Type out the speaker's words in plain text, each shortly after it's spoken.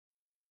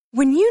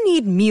When you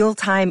need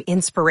mealtime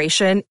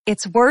inspiration,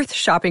 it's worth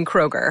shopping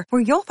Kroger,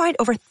 where you'll find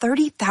over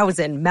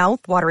 30,000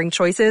 mouth-watering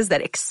choices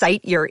that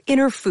excite your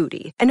inner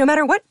foodie. And no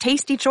matter what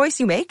tasty choice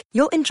you make,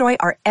 you'll enjoy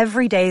our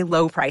everyday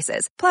low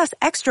prices, plus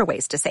extra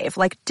ways to save,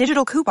 like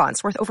digital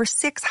coupons worth over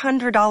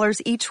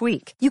 $600 each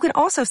week. You can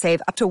also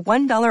save up to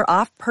 $1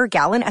 off per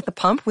gallon at the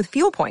pump with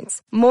fuel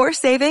points. More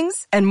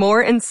savings and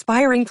more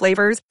inspiring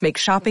flavors make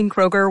shopping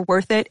Kroger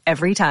worth it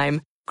every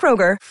time.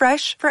 Kroger,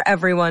 fresh for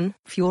everyone.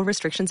 Fuel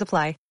restrictions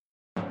apply.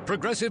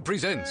 Progressive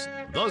presents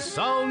The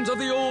Sounds of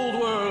the Old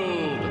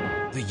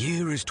World. The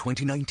year is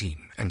 2019,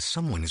 and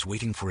someone is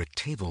waiting for a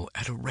table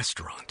at a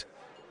restaurant.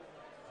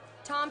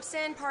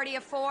 Thompson, party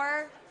of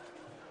four.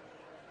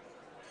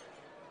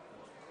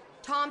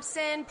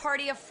 Thompson,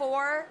 party of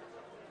four.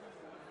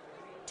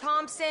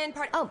 Thompson,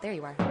 party... Oh, there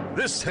you are.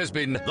 This has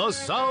been The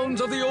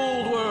Sounds of the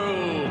Old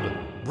World.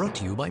 Brought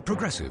to you by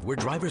Progressive, where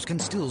drivers can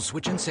still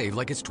switch and save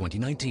like it's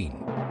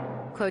 2019.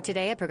 Quote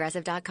today at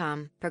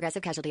Progressive.com.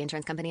 Progressive Casualty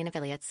Insurance Company and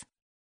Affiliates.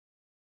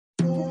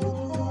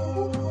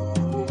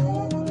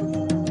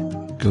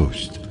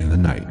 Ghost in the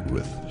Night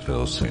with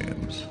Phil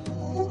Sams.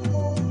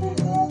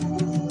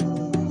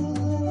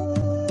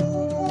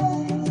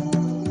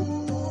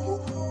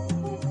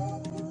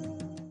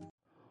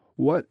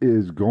 What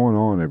is going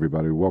on,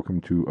 everybody?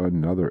 Welcome to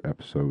another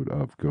episode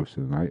of Ghost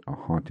in the Night, a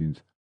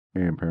hauntings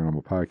and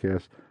paranormal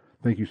podcast.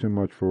 Thank you so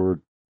much for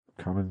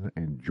coming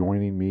and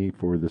joining me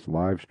for this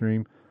live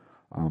stream.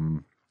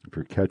 If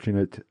you're catching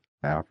it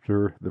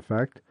after the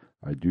fact,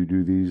 I do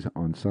these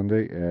on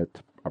Sunday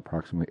at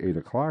approximately 8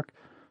 o'clock.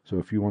 So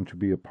if you want to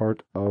be a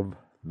part of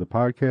the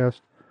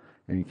podcast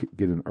and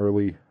get an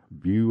early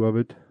view of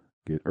it,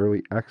 get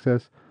early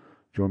access,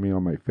 join me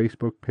on my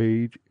Facebook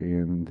page,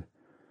 and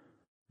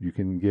you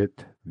can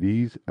get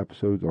these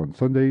episodes on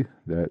Sunday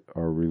that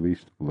are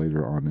released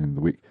later on in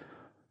the week.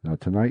 Now,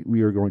 tonight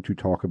we are going to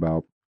talk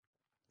about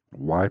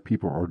why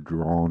people are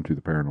drawn to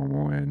the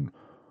paranormal and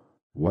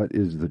what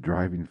is the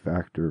driving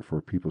factor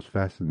for people's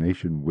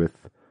fascination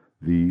with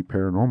the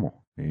paranormal.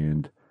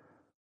 And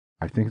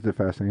I think it's a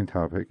fascinating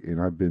topic,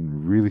 and I've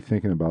been really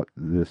thinking about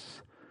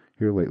this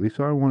here lately.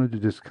 So I wanted to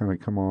just kind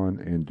of come on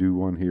and do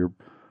one here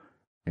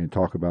and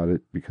talk about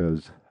it,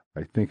 because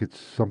I think it's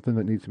something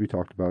that needs to be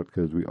talked about,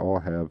 because we all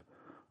have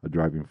a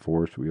driving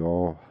force.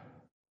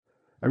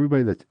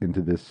 Everybody that's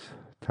into this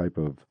type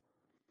of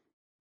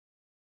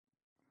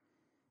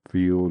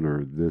field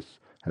or this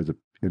has an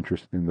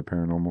interest in the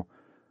paranormal,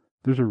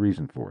 there's a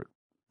reason for it.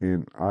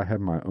 And I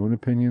have my own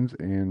opinions,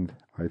 and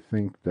I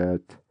think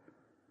that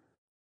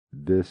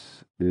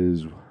this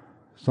is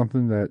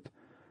something that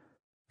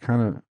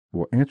kind of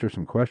will answer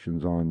some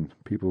questions on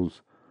the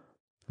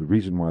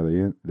reason why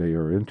they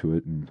are into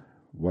it and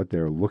what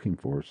they're looking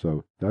for.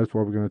 So that's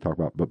what we're going to talk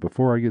about. But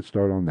before I get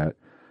started on that,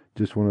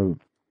 just want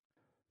to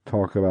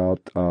talk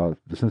about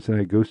the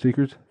Cincinnati Ghost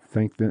Seekers.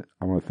 I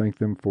want to thank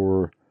them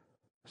for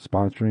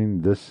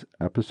sponsoring this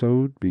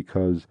episode,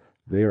 because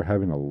they are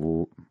having a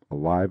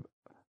live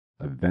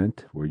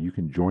event where you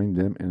can join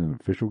them in an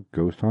official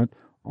ghost hunt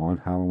on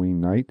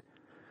Halloween night.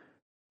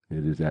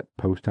 It is at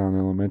Poasttown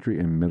Elementary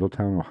in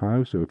Middletown,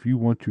 Ohio. So if you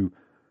want to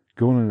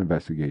go on an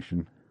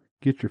investigation,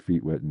 get your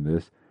feet wet in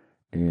this,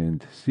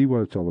 and see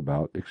what it's all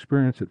about,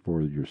 experience it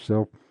for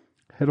yourself,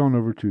 head on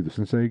over to the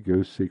Cincinnati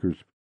Ghost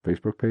Seekers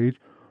Facebook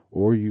page,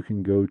 or you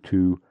can go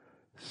to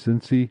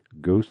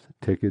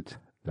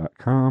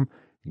cincyghosttickets.com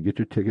and get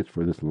your tickets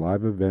for this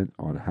live event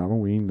on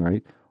Halloween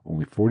night.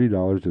 Only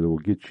 $40. It will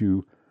get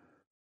you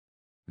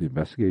the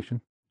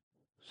investigation,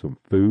 some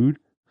food,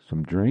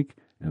 some drink,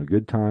 and a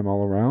good time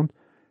all around.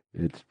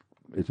 It's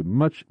a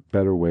much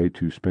better way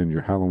to spend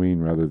your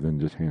Halloween rather than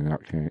just handing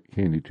out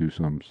candy to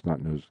some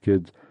snot-nosed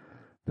kids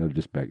that are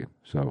just begging.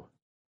 So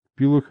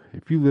if you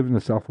live in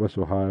the Southwest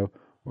Ohio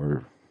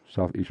or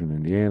Southeastern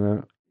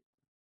Indiana,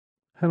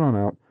 head on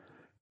out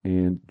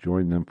and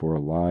join them for a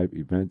live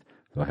event.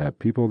 They'll have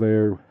people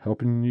there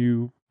helping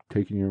you,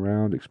 taking you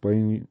around,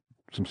 explaining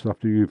some stuff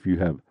to you if you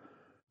have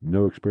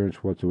no experience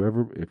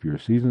whatsoever. If you're a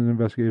seasoned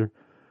investigator,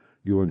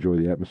 you'll enjoy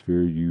the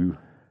atmosphere. You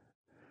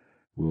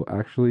will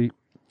actually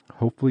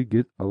hopefully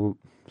get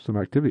some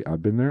activity.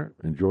 I've been there,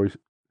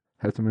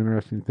 had some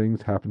interesting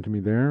things happen to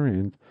me there,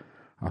 and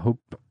I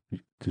hope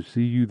to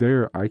see you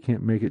there. I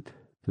can't make it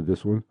to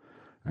this one.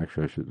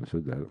 Actually, I shouldn't have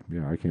said that.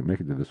 Yeah, I can't make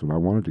it to this one. I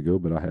wanted to go,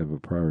 but I have a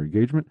prior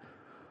engagement.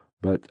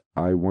 But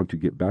I want to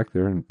get back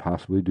there and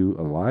possibly do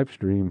a live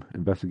stream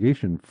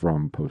investigation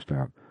from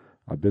Poasttown.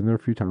 I've been there a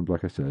few times,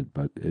 like I said,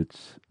 but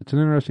it's an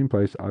interesting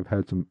place. I've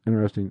had some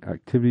interesting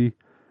activity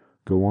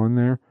go on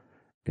there,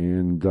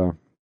 and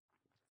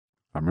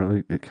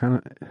it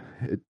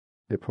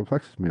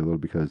perplexes me a little,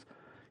 because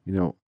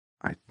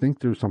I think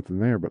there's something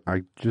there, but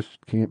I just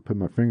can't put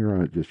my finger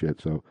on it just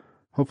yet. So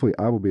hopefully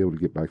I will be able to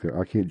get back there.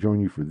 I can't join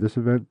you for this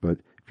event, but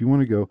if you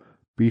want to go,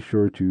 be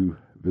sure to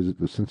visit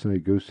the Cincinnati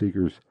Ghost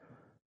Seekers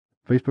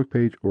Facebook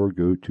page or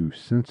go to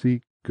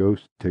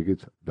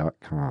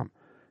cincyghosttickets.com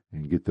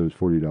and get those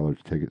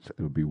 $40 tickets.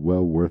 It'll be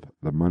well worth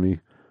the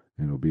money,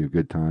 and it'll be a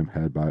good time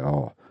had by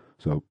all.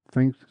 So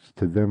thanks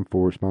to them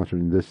for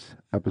sponsoring this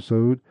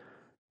episode,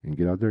 and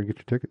get out there and get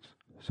your tickets.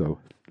 So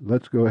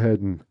let's go ahead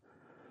and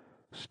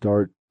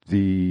start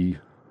the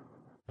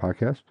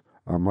podcast.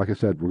 Like I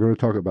said, we're going to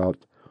talk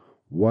about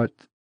what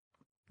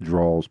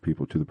draws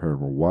people to the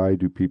paranormal. Why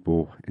do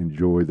people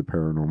enjoy the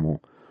paranormal?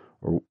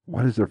 Or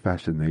what is their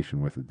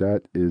fascination with it?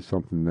 That is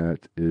something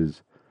that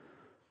is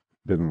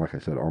been, like I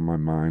said, on my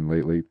mind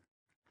lately.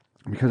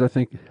 Because I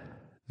think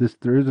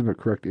there isn't a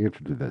correct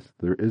answer to this.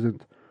 There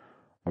isn't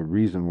a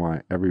reason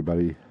why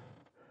everybody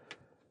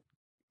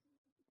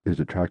is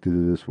attracted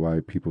to this, why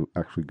people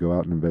actually go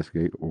out and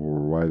investigate, or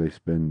why they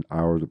spend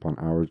hours upon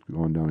hours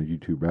going down a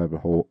YouTube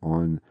rabbit hole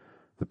on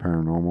the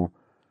paranormal.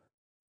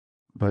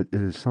 But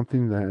it is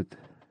something that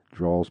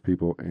draws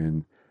people,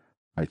 and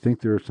I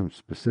think there are some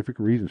specific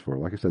reasons for it.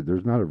 Like I said,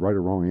 there's not a right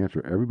or wrong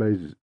answer.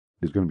 Everybody's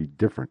is going to be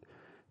different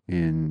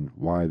in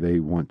why they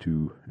want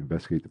to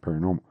investigate the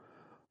paranormal.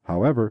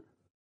 However,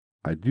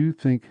 I do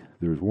think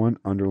there's one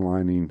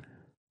underlying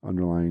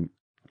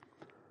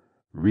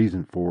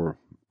reason for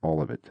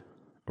all of it,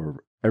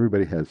 or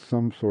everybody has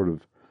some sort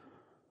of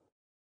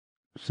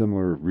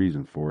similar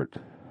reason for it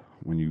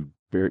when you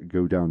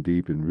go down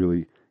deep and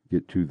really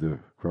get to the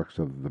crux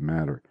of the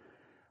matter.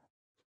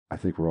 I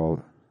think we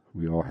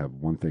all have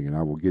one thing, and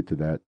I will get to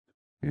that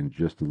in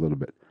just a little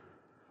bit.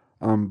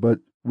 But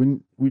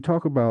when we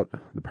talk about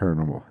the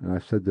paranormal, and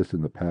I've said this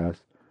in the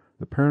past,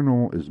 the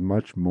paranormal is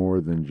much more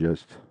than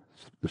just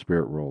the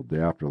spirit world,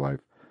 the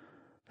afterlife,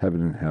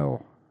 heaven and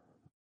hell,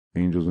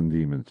 angels and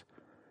demons.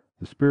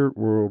 The spirit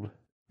world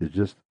is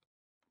just,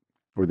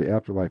 or the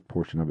afterlife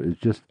portion of it, is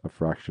just a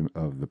fraction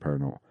of the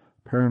paranormal.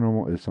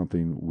 Paranormal is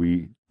something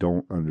we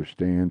don't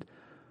understand.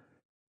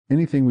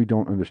 Anything we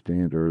don't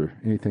understand, or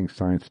anything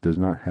science does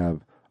not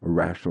have a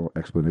rational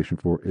explanation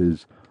for,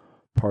 is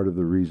part of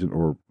the reason,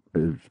 or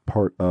is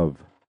part of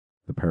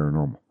the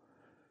paranormal.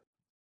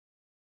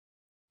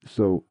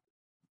 So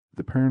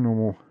the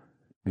paranormal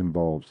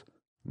involves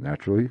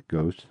naturally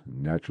ghosts,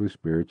 naturally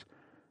spirits,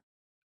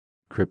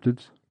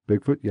 cryptids,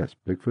 Bigfoot. Yes,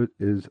 Bigfoot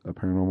is a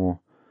paranormal,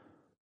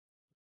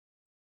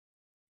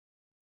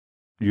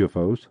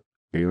 UFOs,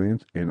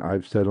 aliens, and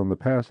I've said on the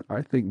past,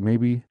 I think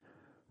maybe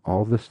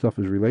all this stuff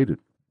is related.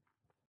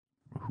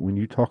 When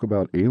you talk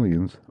about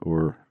aliens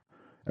or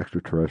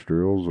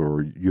extraterrestrials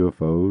or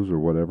UFOs or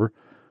whatever,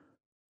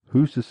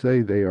 who's to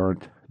say they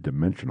aren't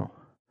dimensional?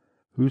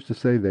 Who's to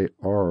say they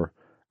are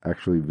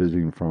actually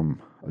visiting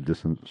from a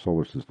distant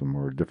solar system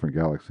or a different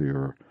galaxy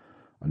or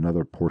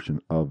another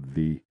portion of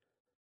the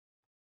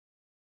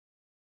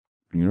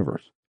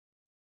universe?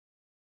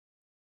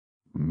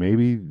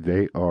 Maybe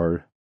they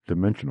are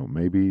dimensional.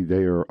 Maybe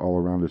they are all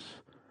around us.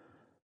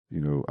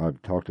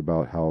 I've talked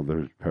about how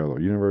there's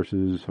parallel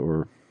universes,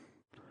 or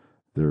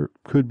there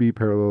could be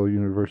parallel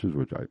universes,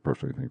 which I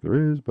personally think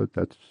there is, but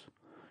that's,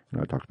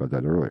 I talked about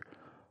that earlier.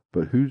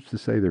 But who's to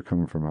say they're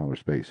coming from outer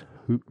space?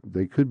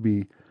 They could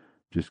be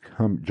just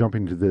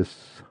jumping to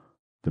this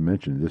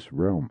dimension, this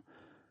realm.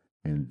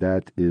 And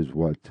that is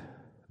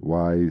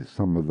why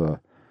some of the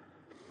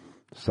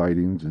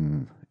sightings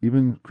and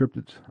even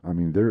cryptids, I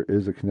mean, there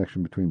is a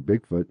connection between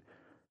Bigfoot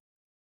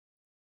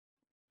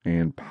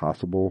and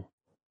possible,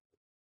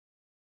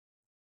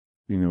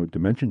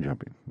 dimension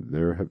jumping.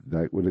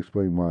 That would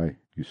explain why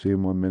you see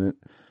them 1 minute,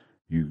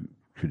 you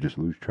could just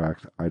lose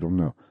tracks. I don't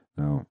know.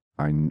 Now,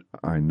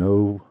 I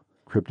know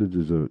cryptids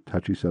is a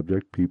touchy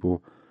subject.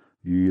 People,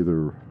 you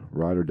either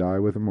ride or die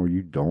with them or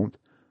you don't.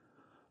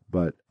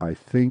 But I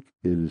think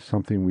it is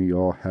something we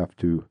all have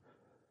to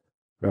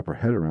wrap our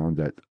head around,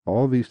 that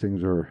all these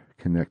things are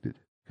connected.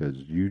 Because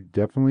you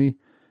definitely,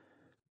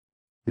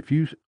 if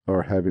you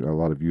are having a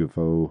lot of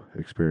UFO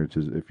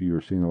experiences, if you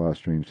are seeing a lot of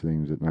strange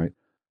things at night,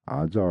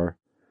 odds are,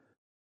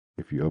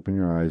 if you open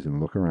your eyes and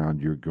look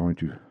around, you're going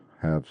to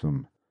have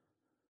some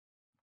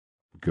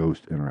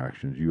ghost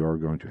interactions. You are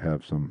going to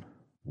have some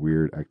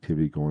weird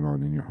activity going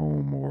on in your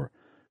home, or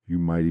you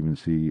might even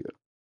see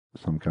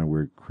some kind of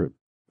weird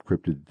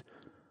cryptid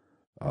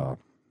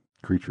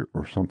creature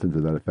or something to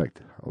that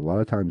effect. A lot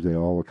of times they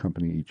all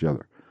accompany each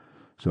other.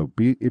 So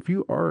if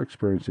you are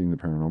experiencing the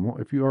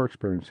paranormal, if you are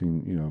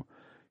experiencing,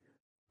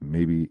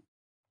 maybe,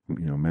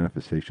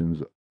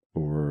 manifestations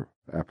or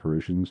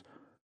apparitions,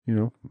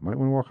 might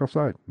want to walk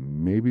outside.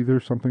 Maybe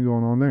there's something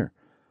going on there.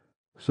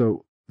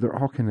 So they're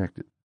all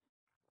connected.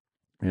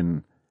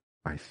 And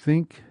I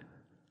think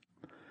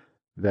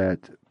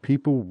that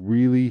people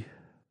really,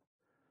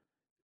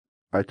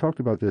 I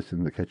talked about this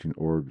in the Catching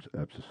Orbs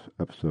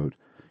episode.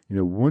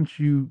 Once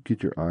you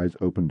get your eyes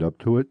opened up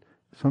to it,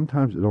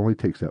 sometimes it only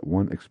takes that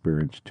one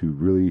experience to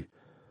really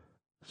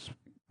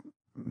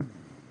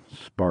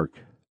spark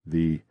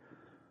the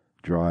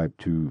drive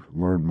to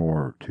learn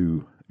more,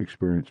 to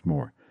experience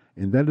more.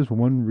 And that is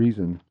one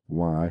reason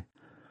why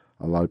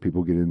a lot of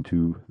people get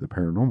into the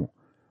paranormal,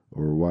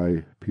 or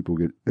why people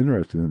get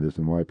interested in this,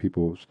 and why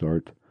people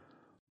start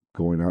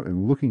going out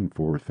and looking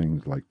for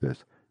things like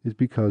this, is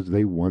because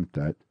they want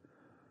that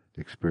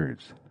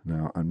experience.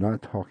 Now, I'm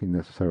not talking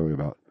necessarily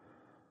about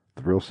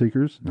thrill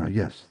seekers. Now,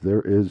 yes,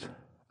 there is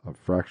a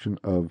fraction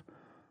of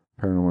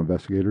paranormal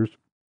investigators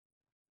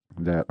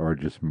that are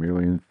just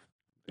merely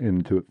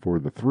into it for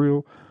the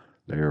thrill.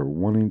 They are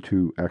wanting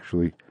to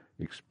actually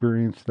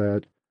experience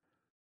that.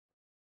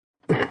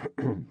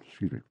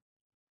 Excuse me.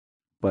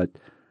 But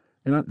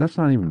that's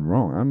not even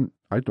wrong.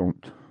 I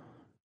don't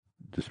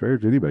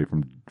disparage anybody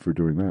for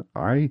doing that.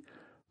 I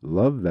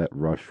love that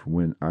rush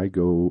when I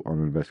go on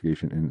an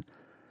investigation and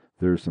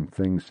there's some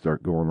things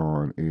start going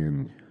on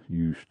and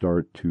you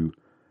start to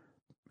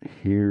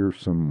hear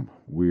some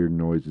weird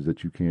noises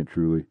that you can't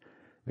truly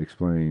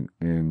explain.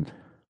 And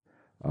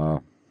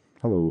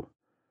hello,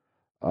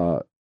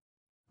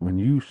 when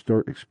you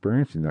start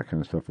experiencing that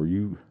kind of stuff, where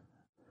you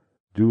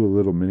do a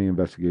little mini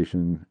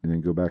investigation and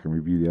then go back and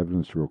review the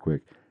evidence real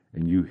quick,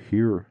 and you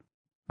hear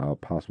a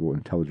possible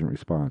intelligent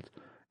response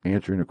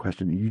answering a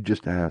question you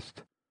just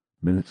asked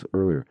minutes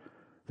earlier,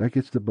 that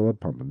gets the blood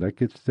pumping, that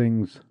gets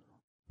things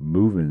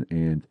moving,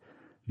 and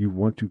you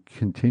want to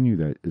continue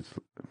that. It's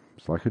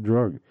like a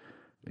drug,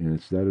 and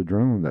it's that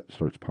adrenaline that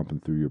starts pumping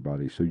through your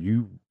body. So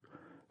you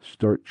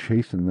start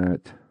chasing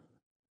that,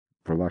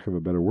 for lack of a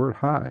better word,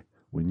 high.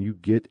 When you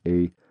get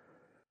a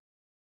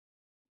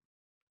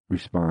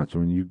response, or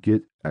when you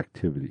get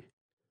activity.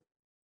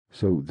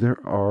 So there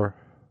are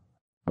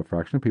a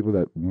fraction of people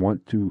that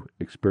want to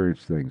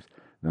experience things.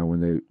 Now,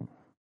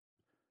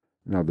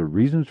 the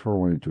reasons for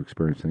wanting to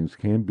experience things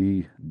can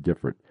be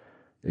different.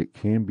 It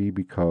can be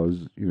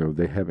because,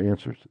 they have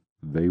answers.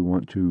 They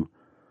want to,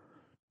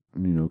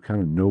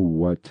 kind of know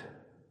what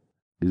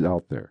is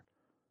out there.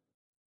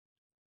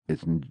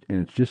 It's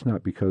just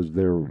not because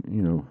they're,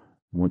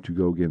 want to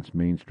go against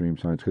mainstream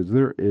science, because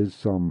there is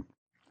some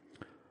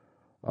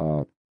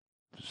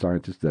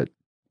scientists that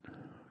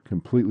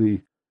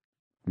completely,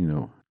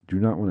 do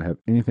not want to have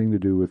anything to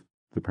do with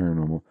the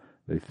paranormal.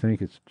 They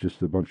think it's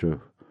just a bunch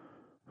of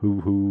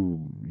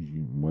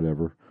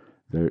whatever.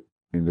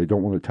 And they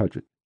don't want to touch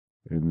it.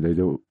 And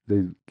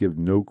they give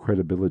no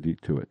credibility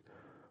to it.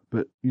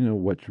 But,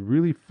 what's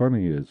really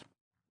funny is,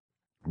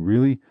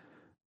 really,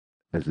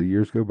 as the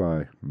years go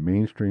by,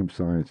 mainstream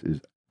science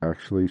is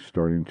actually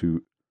starting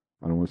to,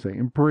 I don't want to say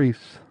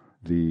embrace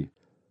the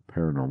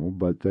paranormal,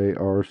 but they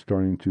are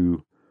starting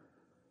to,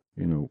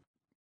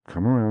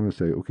 come around and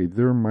say, okay,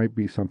 there might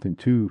be something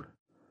to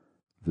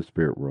the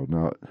spirit world.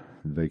 Now,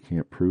 they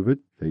can't prove it.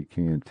 They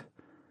can't,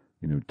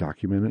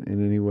 document it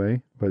in any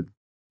way. But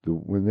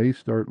when they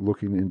start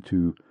looking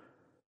into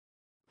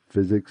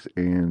physics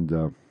and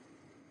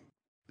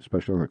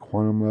especially on the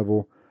quantum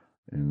level,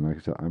 and like I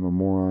said, I'm a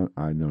moron.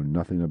 I know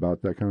nothing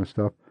about that kind of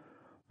stuff.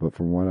 But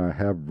from what I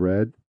have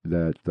read,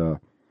 that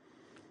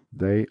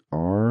they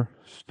are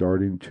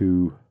starting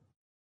to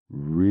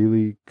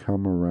really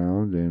come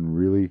around and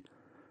really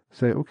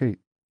say, okay,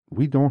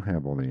 we don't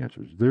have all the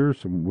answers. There's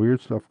some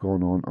weird stuff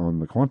going on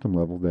the quantum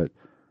level that,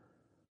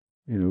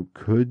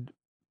 could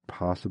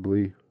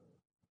possibly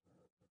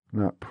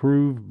not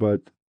prove,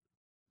 but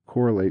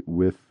correlate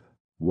with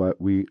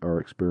what we are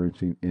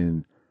experiencing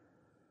in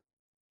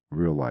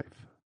real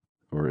life,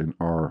 or in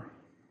our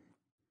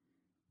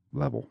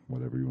level,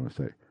 whatever you want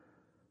to say.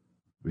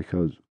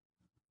 Because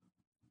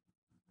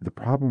the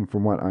problem,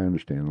 from what I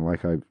understand,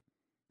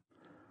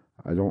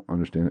 I don't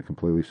understand it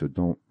completely, so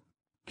don't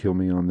kill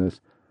me on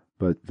this,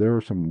 but there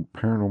are some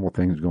paranormal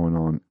things going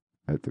on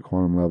at the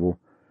quantum level,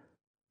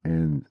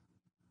 and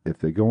if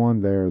they go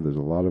on there's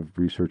a lot of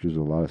researchers,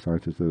 a lot of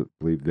scientists that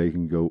believe they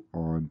can go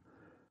on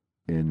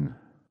and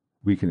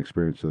we can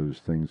experience those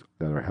things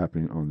that are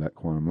happening on that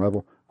quantum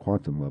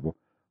level.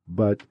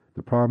 But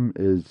the problem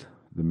is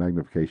the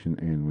magnification,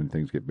 and when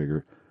things get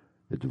bigger,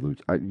 it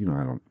dilutes.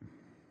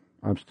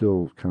 I'm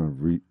still kind of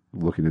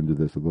looking into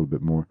this a little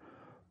bit more,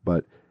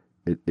 but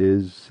there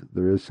is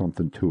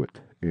something to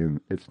it,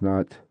 and it's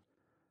not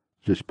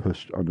just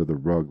pushed under the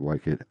rug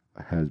like it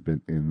has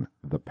been in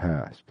the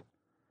past,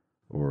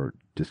 or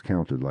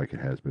discounted like it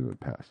has been in the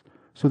past.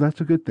 So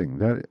that's a good thing.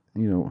 That,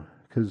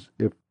 because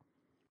if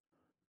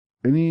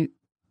any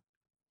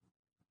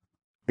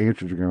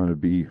answers are going to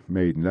be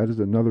made, and that is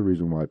another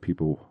reason why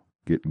people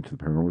get into the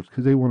paranormal,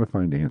 because they want to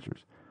find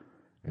answers.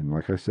 And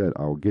like I said,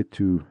 I'll get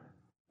to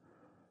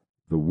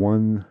the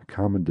one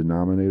common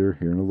denominator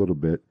here in a little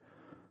bit,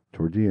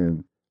 toward the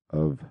end,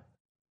 of,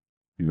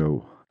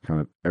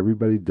 kind of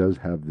everybody does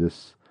have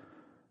this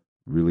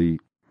really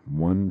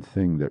one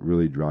thing that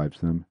really drives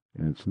them.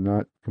 And it's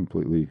not going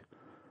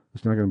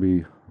to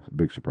be a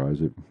big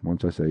surprise.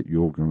 Once I say it,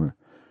 you're going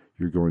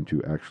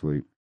to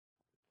actually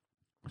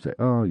say,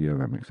 oh yeah,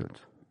 that makes sense.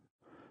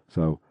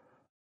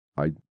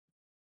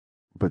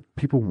 But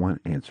people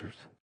want answers.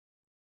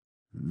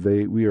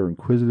 We are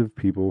inquisitive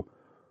people,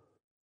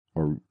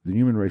 or the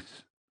human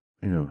race,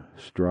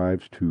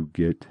 strives to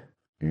get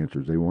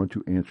answers. They want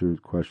to answer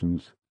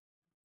questions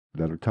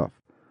that are tough.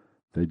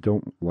 They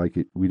don't like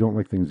it. We don't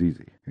like things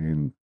easy.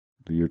 And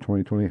the year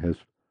 2020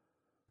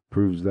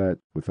 proves that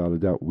without a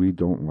doubt. We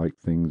don't like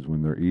things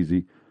when they're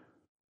easy.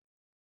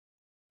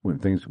 We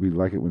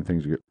like it when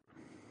things get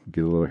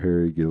a little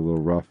hairy, get a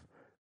little rough.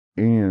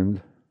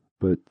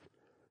 But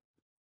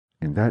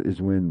And that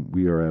is when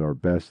we are at our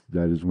best.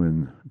 That is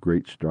when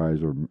great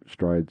strides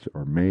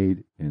are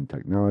made in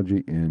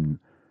technology, in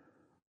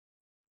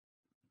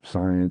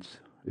science,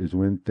 is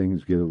when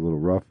things get a little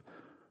rough.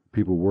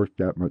 People work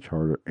that much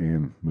harder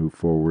and move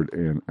forward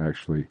and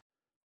actually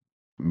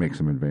make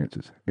some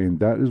advances. And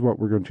that is what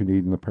we're going to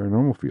need in the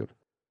paranormal field.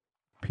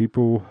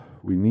 People,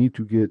 we need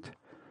to get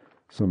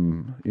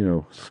some,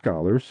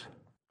 scholars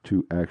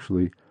to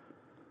actually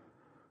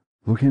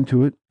look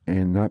into it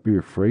and not be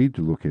afraid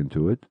to look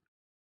into it,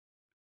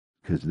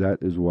 because that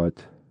is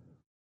what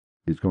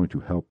is going to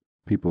help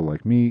people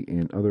like me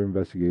and other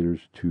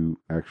investigators to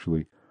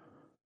actually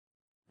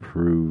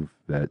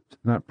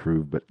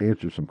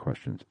answer some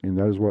questions. And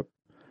that is what,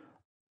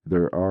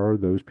 there are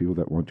those people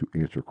that want to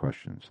answer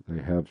questions.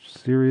 They have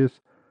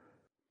serious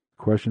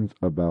questions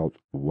about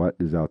what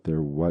is out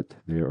there, what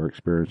they are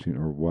experiencing,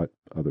 or what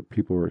other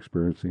people are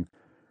experiencing,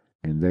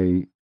 and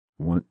they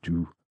want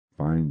to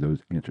find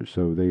those answers.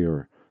 So they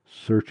are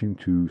searching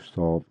to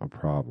solve a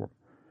problem,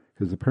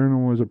 because the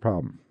paranormal is a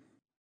problem.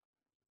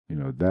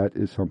 That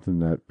is something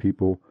that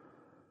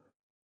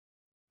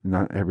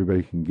not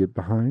everybody can get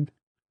behind,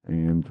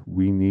 and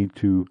we need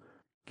to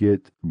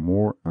get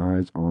more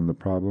eyes on the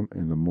problem,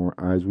 and the more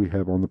eyes we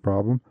have on the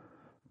problem,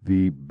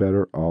 the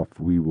better off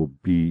we will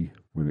be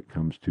when it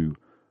comes to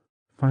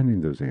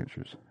finding those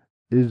answers.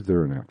 Is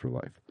there an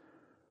afterlife?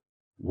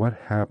 What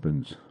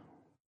happens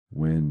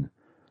when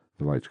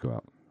the lights go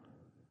out?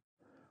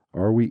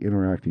 Are we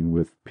interacting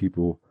with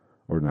people,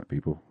 or not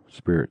people,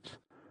 spirits?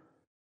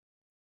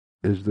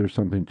 Is there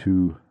something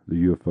to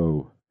the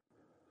UFO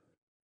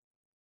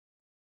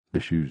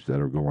issues that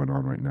are going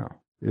on right now?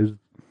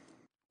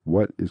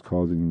 What is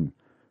causing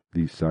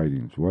these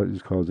sightings? What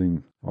is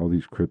causing all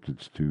these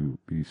cryptids to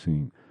be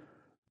seen?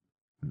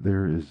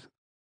 There is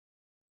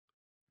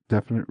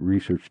definite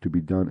research to be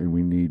done, and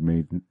we need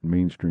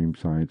mainstream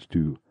science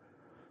to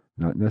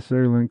not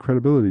necessarily lend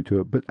credibility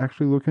to it, but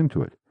actually look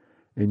into it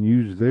and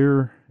use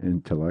their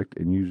intellect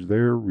and use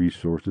their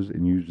resources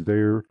and use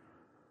their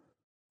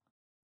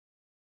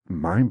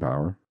mind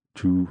power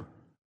to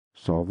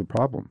solve the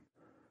problem.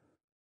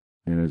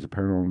 And as a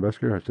paranormal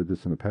investigator, I've said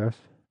this in the past,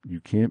 you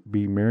can't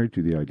be married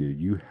to the idea.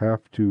 You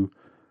have to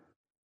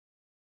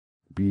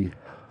be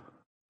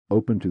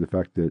open to the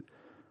fact that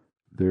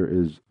there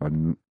is a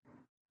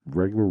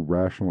regular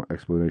rational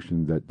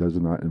explanation that does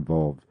not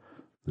involve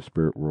the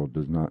spirit world,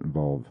 does not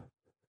involve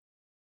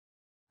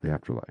the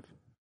afterlife.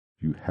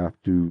 You have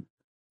to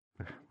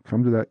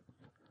come to that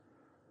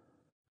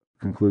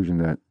conclusion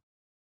that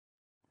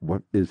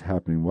what is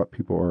happening, what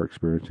people are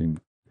experiencing,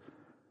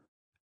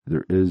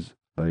 there is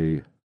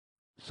a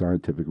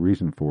scientific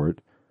reason for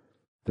it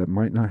that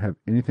might not have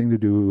anything to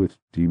do with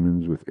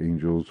demons, with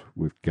angels,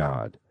 with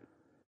God.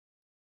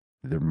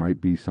 There might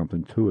be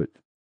something to it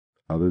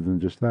other than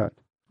just that.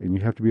 And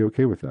you have to be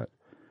okay with that.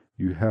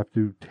 You have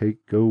to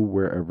go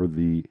wherever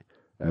the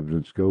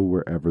evidence, go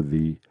wherever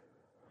the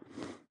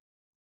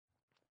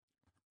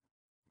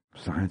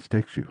science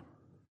takes you,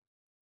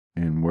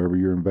 and wherever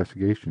your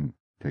investigation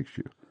takes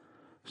you.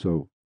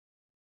 So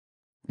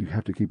you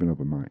have to keep an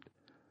open mind.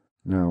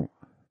 Now,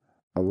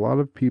 a lot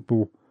of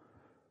people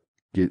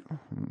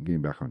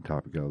getting back on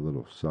topic, got a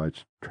little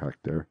sidetracked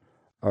there.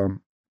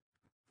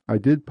 I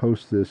did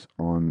post this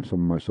on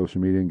some of my social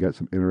media and got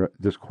some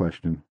this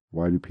question: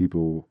 why are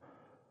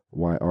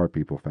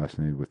people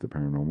fascinated with the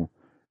paranormal?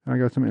 And I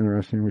got some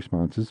interesting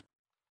responses,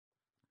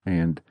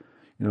 and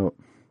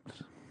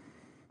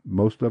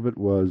most of it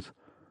was,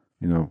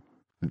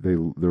 they're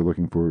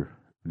looking for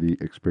the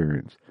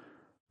experience.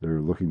 They're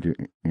looking to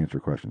answer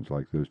questions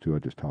like those two I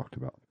just talked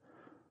about.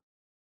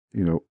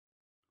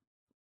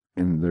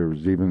 And there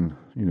was even,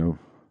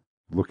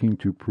 looking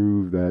to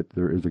prove that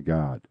there is a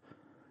God,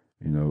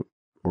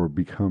 or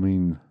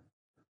becoming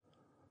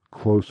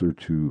closer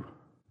to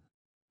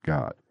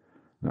God.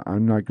 Now,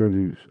 I'm not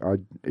going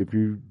to, if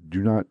you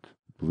do not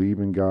believe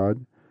in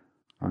God,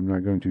 I'm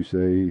not going to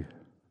say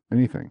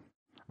anything.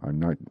 I'm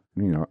not,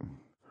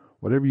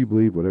 whatever you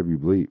believe.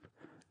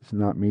 It's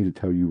not me to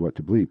tell you what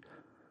to believe.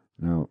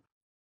 Now,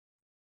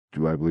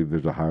 do I believe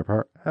there's a higher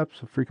power?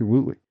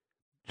 Absolutely.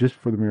 Just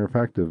for the mere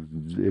fact of,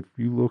 if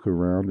you look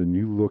around and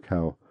you look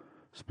how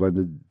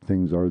splendid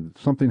things are,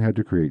 something had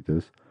to create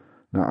this.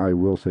 Now, I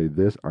will say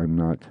this, I'm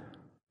not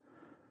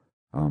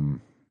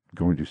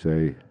going to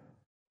say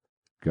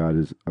God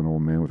is an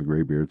old man with a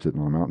gray beard sitting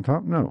on a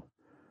mountaintop. No.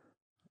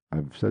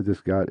 I've said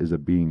this, God is a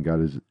being. God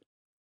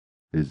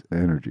is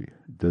energy.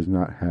 It does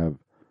not have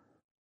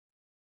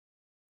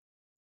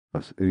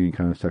any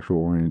kind of sexual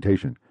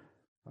orientation.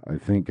 I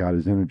think God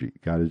is energy.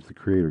 God is the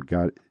creator.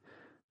 God,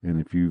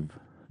 and if you've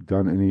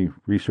done any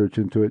research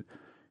into it,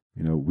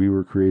 we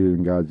were created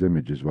in God's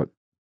image, is what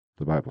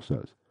the Bible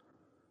says.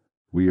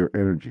 We are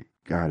energy.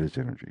 God is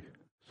energy.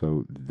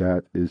 So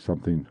that is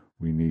something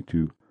we need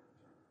to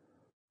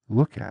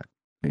look at.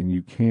 And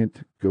you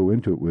can't go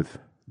into it with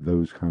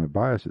those kind of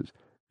biases.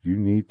 You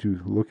need to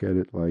look at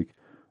it like,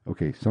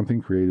 okay,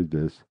 something created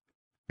this,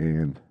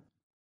 and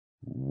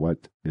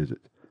what is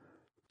it?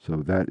 So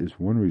that is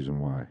one reason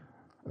why.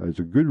 It's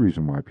a good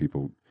reason why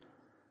people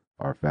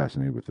are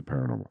fascinated with the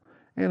paranormal.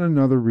 And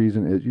another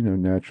reason is,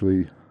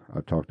 naturally,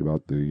 I've talked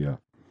about the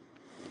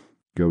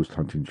ghost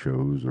hunting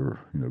shows, or,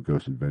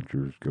 Ghost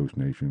Adventures, Ghost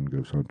Nation,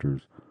 Ghost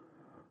Hunters,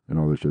 and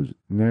all those shows.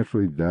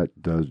 Naturally,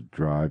 that does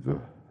drive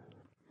the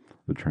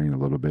train a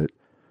little bit.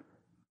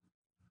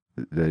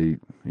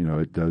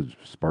 It does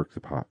spark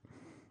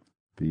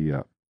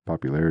the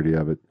popularity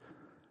of it.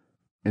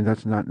 And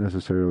that's not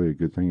necessarily a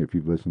good thing. If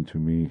you've listened to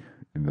me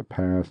in the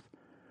past,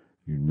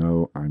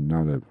 I'm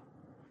not a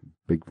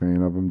big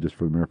fan of them, just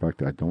for the mere fact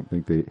that I don't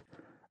think they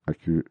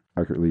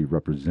accurately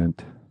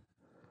represent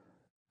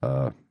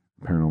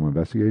paranormal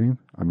investigating.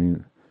 I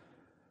mean,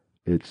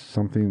 it's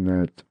something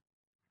that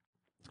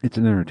it's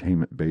an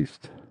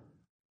entertainment-based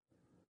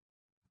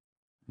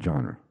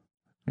genre,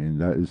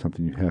 and that is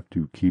something you have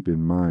to keep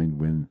in mind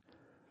when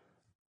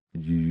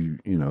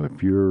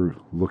if you're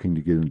looking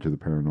to get into the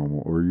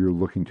paranormal, or you're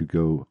looking to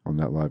go on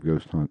that live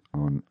ghost hunt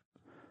on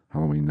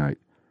Halloween night.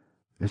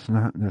 It's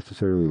not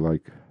necessarily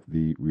like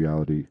the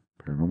reality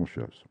paranormal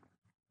shows.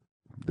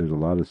 There's a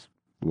lot of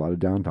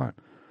downtime.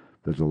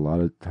 There's a lot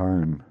of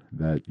time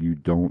that you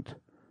don't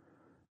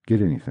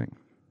get anything.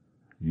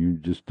 You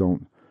just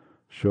don't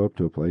show up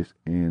to a place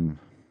and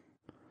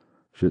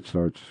shit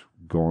starts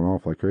going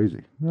off like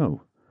crazy.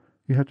 No.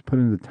 You have to put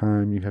in the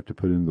time. You have to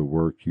put in the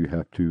work. You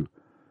have to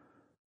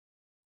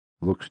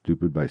look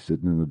stupid by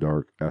sitting in the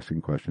dark,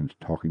 asking questions,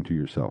 talking to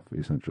yourself,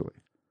 essentially.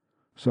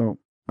 So,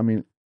 I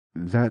mean,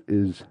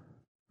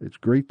 it's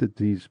great that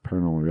these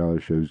paranormal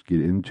reality shows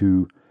get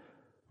into,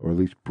 or at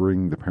least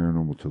bring the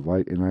paranormal to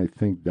light, and I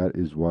think that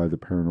is why the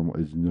paranormal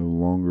is no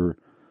longer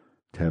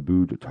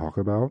taboo to talk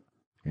about,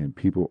 and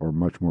people are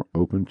much more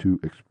open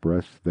to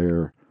express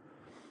their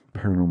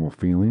paranormal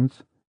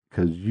feelings,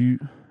 because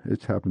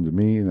it's happened to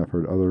me, and I've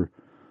heard other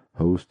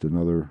hosts and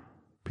other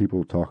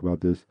people talk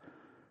about this.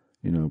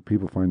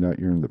 People find out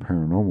you're in the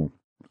paranormal,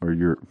 or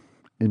you're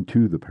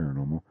into the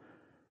paranormal,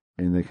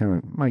 and they kind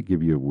of might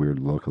give you a weird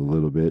look a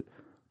little bit.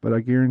 But I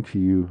guarantee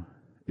you,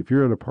 if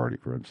you're at a party,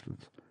 for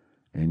instance,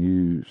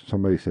 and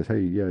somebody says,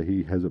 "Hey, yeah,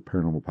 he has a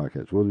paranormal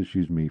podcast." We'll just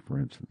use me, for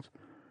instance.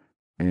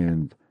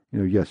 And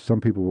yes,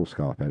 some people will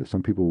scoff at it.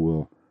 Some people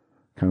will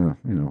kind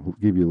of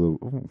give you a little,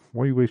 "Oh,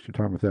 why you waste your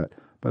time with that?"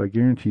 But I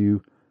guarantee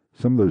you,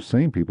 some of those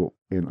same people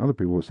and other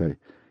people will say,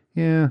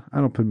 "Yeah,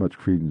 I don't put much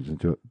credence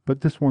into it,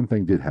 but this one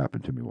thing did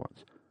happen to me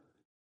once."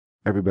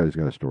 Everybody's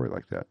got a story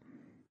like that.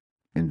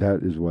 And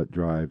that is what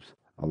drives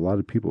a lot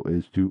of people,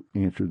 is to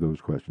answer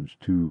those questions,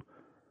 to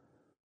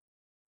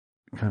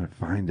kind of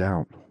find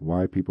out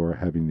why people are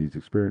having these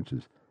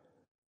experiences.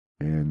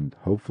 And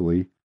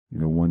hopefully,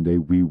 one day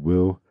we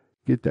will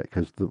get that.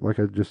 Because like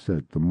I just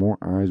said, the more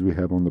eyes we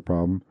have on the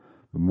problem,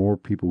 the more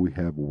people we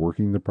have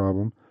working the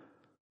problem,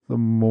 the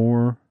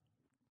more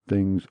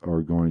things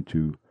are going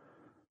to,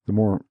 the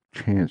more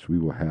chance we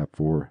will have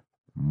for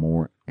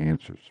more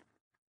answers,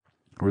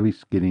 or at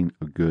least getting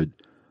a good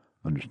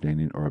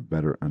understanding, or a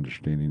better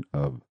understanding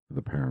of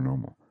the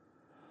paranormal.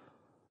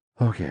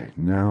 Okay,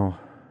 now,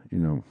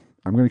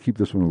 I'm going to keep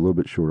this one a little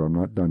bit shorter. I'm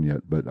not done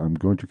yet, but I'm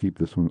going to keep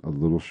this one a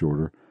little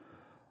shorter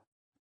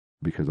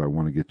because I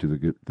want to get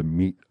to the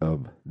meat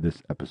of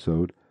this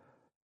episode.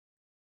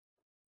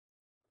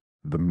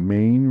 The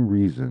main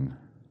reason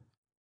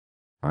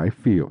I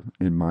feel,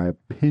 in my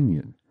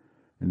opinion,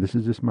 and this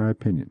is just my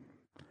opinion,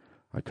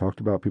 I talked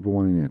about people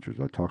wanting answers.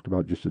 I talked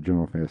about just the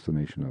general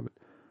fascination of it.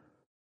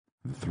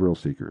 The thrill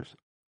seekers.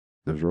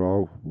 Those are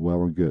all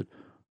well and good.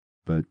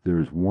 But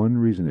there's one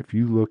reason. If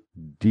you look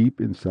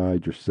deep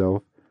inside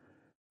yourself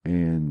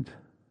and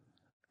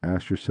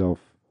ask yourself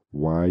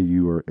why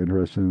you are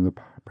interested in the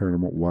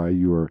paranormal, why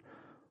you are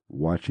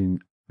watching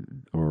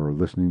or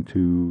listening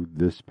to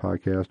this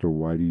podcast, or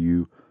why do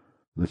you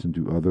listen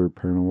to other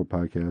paranormal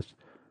podcasts,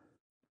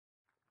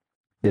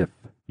 if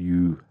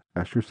you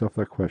ask yourself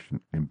that question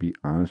and be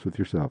honest with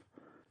yourself,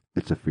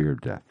 it's a fear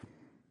of death.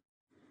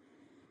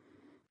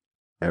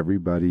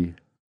 Everybody,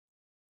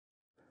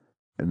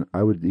 and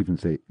I would even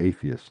say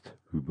atheists,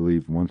 who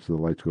believe once the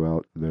lights go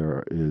out,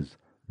 there is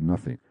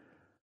nothing,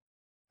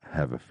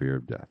 have a fear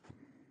of death.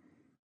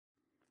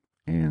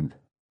 And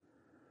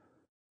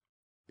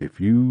if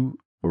you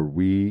or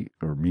we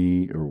or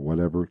me or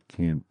whatever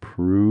can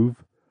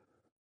prove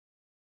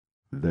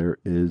there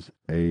is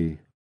a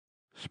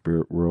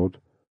spirit world,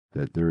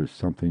 that there is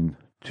something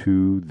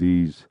to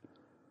these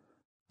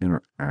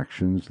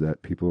interactions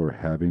that people are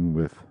having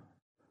with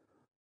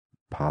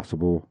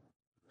possible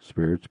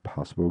spirits,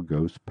 possible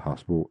ghosts,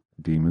 possible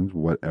demons,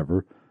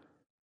 whatever,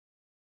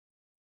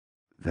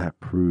 that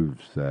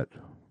proves that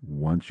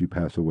once you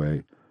pass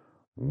away,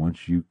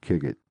 once you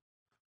kick it,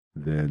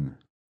 then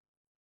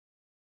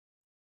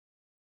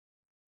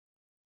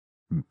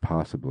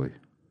possibly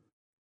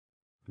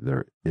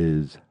there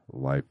is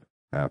life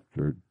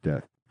after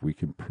death. We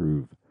can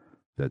prove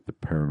that the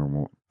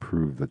paranormal,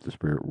 prove that the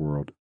spirit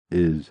world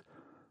is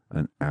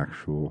an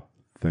actual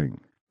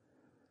thing.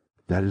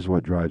 That is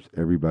what drives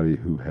everybody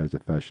who has a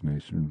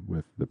fascination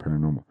with the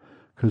paranormal,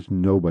 because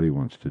nobody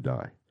wants to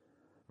die.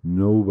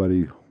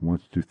 Nobody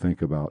wants to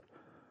think about,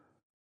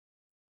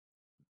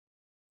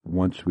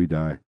 once we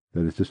die,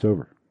 that it's just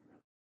over.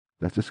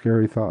 That's a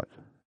scary thought.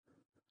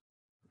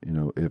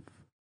 If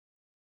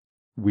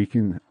we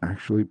can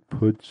actually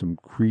put some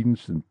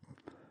credence and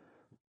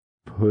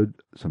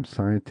put some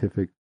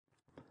scientific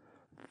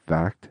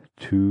fact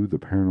to the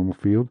paranormal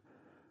field,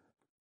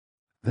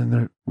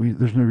 then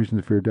there's no reason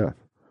to fear death.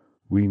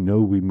 We know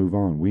we move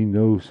on. We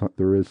know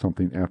there is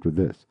something after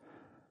this.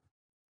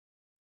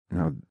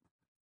 Now,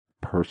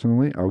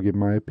 personally, I'll give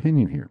my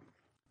opinion here.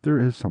 There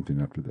is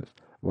something after this.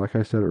 Like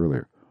I said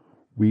earlier,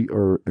 we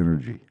are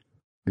energy,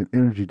 and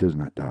energy does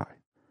not die.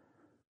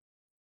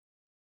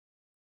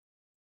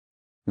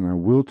 And I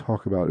will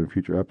talk about in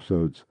future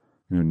episodes,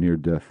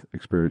 near-death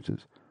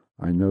experiences.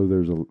 I know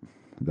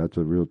that's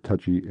a real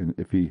touchy and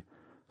iffy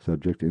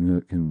subject, and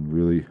it can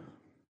really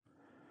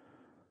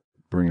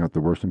bring out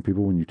the worst in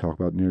people when you talk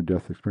about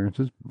near-death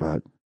experiences,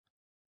 but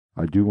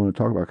I do want to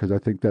talk about it because I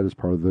think that is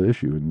part of the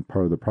issue and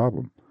part of the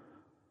problem.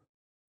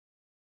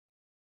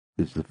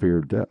 It's the fear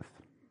of death.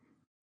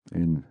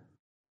 And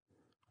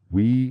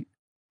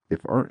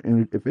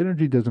if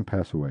energy doesn't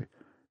pass away,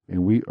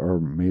 and we are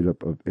made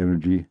up of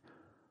energy,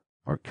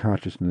 our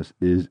consciousness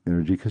is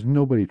energy, because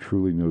nobody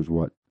truly knows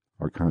what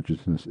our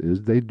consciousness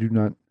is. They do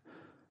not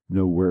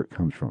know where it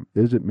comes from.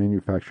 Is it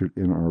manufactured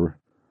in our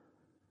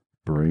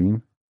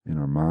brain, in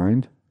our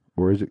mind,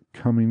 or is it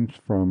coming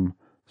from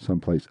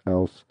someplace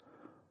else,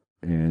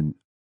 and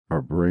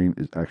our brain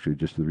is actually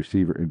just the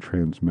receiver and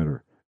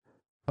transmitter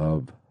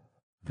of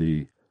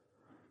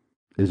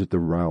is it the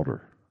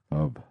router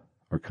of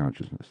our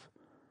consciousness?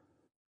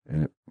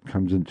 And it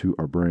comes into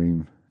our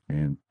brain,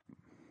 and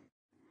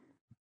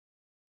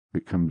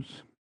it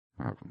comes,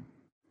 how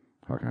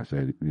can I say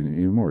it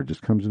anymore? It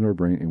just comes into our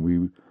brain,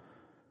 and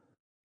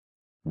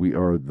we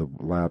are the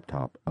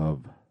laptop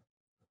of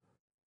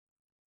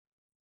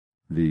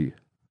the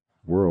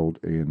world,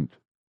 and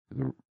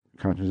the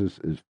consciousness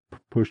is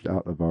pushed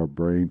out of our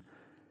brain.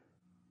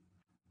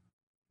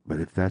 But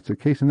if that's the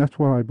case, and that's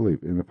what I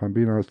believe, and if I'm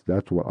being honest,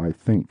 that's what I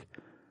think.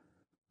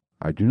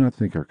 I do not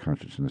think our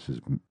consciousness is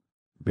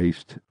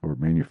based or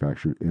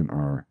manufactured in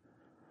our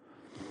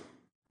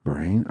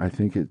brain. I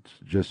think it's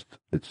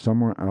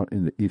somewhere out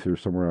in the ether,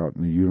 somewhere out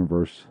in the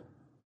universe,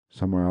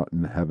 somewhere out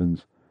in the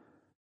heavens,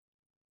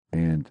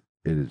 and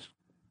it is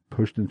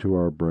pushed into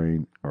our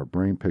brain. Our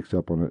brain picks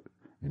up on it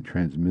and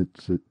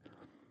transmits it,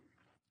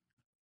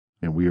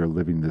 and we are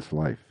living this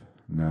life.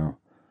 Now,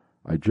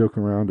 I joke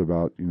around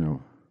about,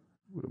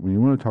 when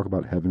you want to talk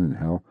about heaven and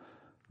hell,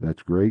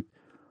 that's great.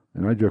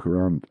 And I joke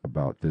around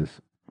about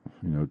this,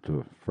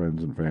 to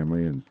friends and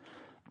family and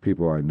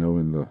people I know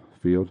in the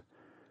field.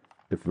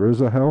 If there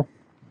is a hell,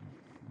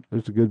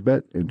 there's a good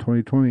bet, and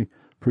 2020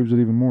 proves it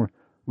even more.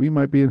 We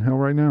might be in hell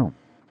right now.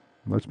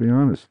 Let's be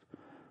honest.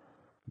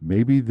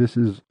 Maybe this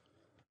is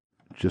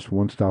just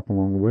one stop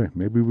along the way.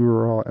 Maybe we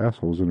were all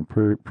assholes in a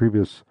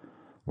previous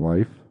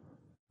life,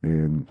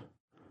 and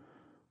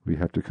we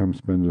have to come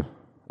spend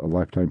a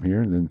lifetime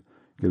here and then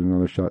get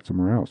another shot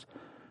somewhere else.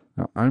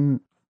 Now, I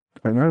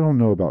don't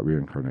know about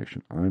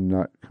reincarnation. I'm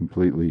not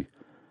completely,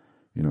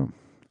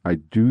 I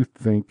do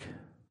think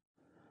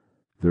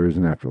there is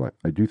an afterlife.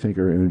 I do think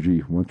our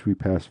energy, once we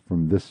pass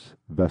from this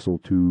vessel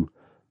to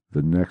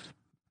the next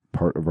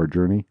part of our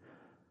journey,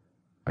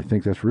 I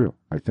think that's real.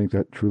 I think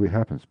that truly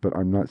happens. But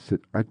I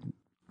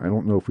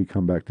don't know if we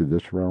come back to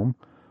this realm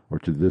or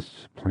to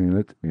this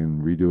planet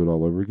and redo it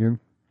all over again.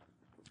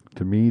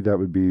 To me, that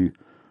would be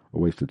a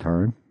waste of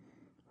time.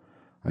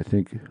 I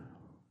think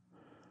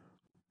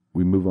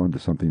we move on to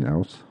something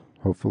else,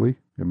 hopefully,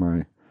 in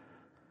my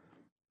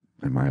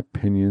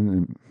opinion,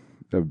 and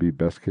that would be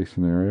best case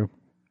scenario.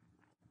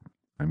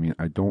 I mean,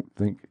 I don't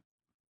think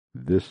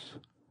this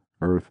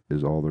earth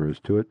is all there is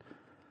to it.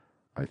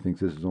 I think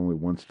this is only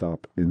one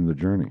stop in the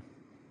journey.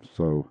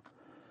 So,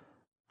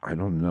 I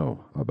don't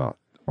know about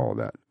all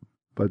that.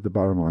 But the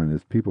bottom line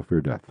is people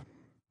fear death.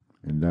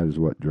 And that is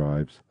what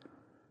drives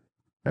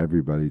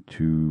everybody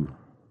to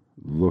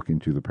look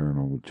into the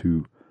paranormal,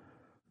 to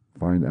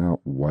find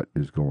out what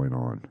is going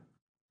on,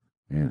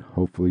 and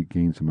hopefully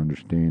gain some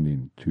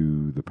understanding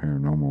to the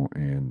paranormal,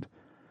 and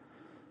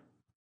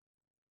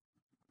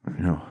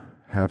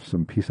have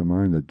some peace of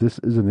mind that this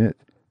isn't it.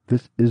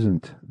 This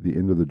isn't the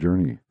end of the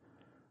journey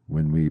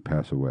when we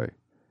pass away.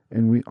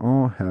 And we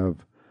all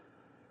have,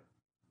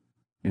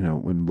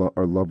 when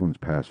our loved ones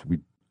pass, we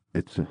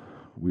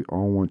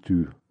all want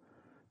to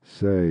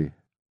say,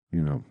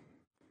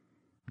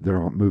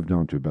 they're all moved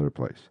on to a better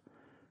place.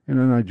 And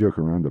then I joke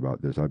around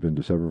about this. I've been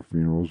to several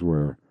funerals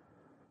where,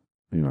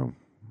 the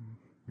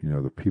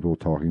people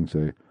talking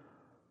say,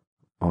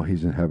 "Oh,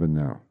 he's in heaven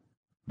now,"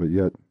 but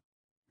yet,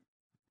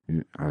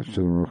 I sit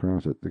and look around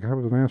and said, "The guy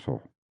was an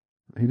asshole.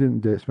 He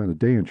didn't spend a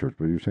day in church,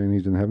 but you're saying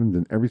he's in heaven?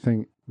 Then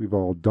everything we've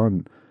all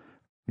done,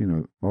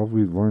 all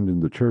we've learned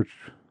in the church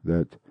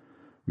that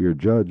we are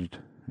judged,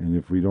 and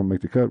if we don't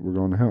make the cut, we're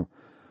going to hell.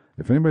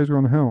 If anybody's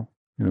going to hell,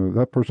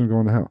 that person's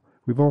going to hell.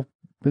 We've all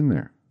been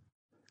there.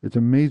 It's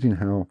amazing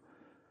how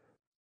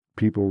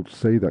people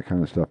say that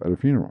kind of stuff at a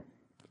funeral.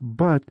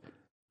 But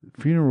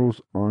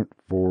funerals aren't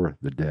for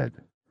the dead.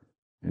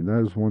 And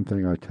that is one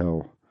thing I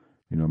tell,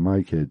 You know,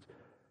 my kids,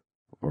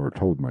 or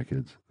told my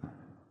kids,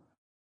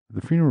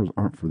 the funerals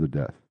aren't for the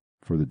dead.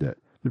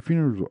 The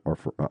funerals are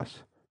for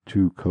us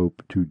to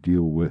cope, to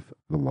deal with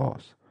the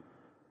loss.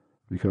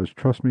 Because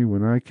trust me,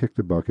 when I kick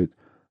the bucket,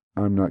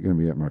 I'm not going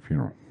to be at my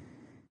funeral.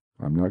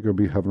 I'm not going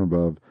to be hovering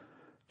above,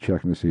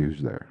 checking to see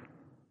who's there.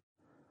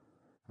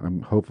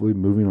 I'm hopefully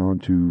moving on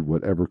to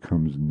whatever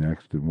comes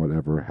next and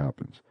whatever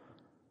happens.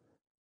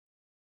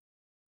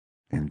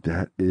 And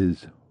that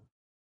is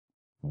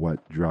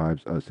what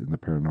drives us in the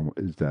paranormal,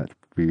 is that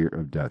fear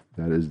of death.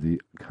 That is the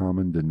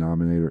common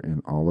denominator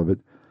in all of it.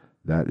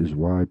 That is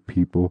why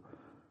people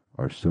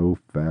are so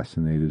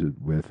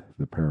fascinated with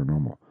the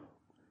paranormal.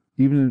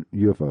 Even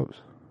UFOs.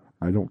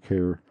 I don't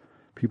care.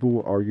 People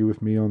will argue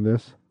with me on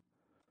this.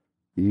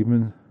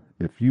 Even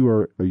if you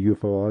are a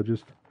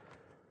UFOologist,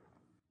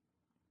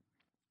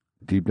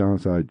 deep down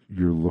inside,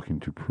 you're looking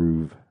to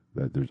prove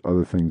that there's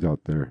other things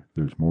out there.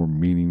 There's more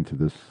meaning to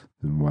this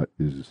than what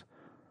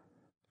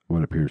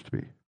appears to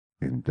be.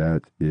 And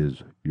that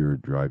is your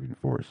driving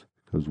force.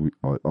 Because it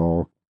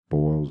all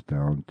boils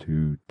down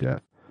to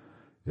death.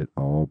 It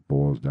all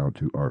boils down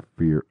to our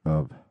fear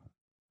of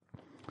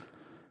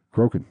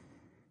croaking.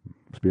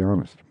 Let's be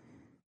honest.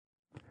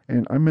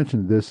 And I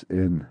mentioned this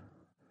in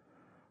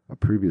a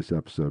previous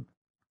episode.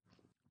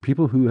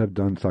 People who have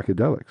done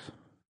psychedelics.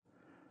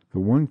 The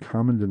one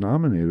common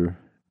denominator,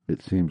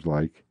 it seems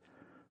like,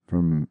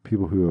 from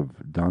people who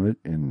have done it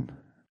and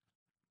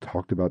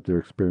talked about their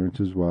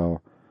experiences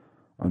while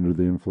under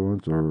the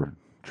influence or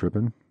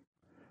tripping,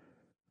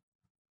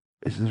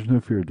 is there's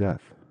no fear of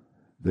death.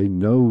 They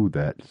know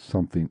that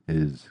something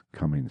is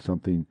coming.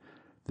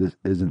 This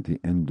isn't the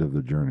end of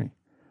the journey.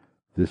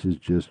 This is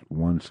just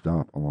one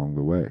stop along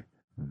the way.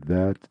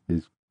 That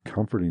is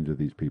comforting to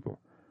these people.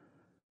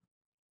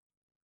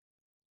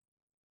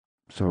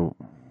 So,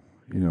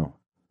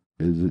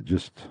 is it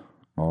just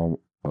all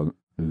an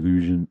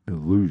illusion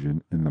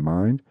in the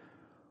mind?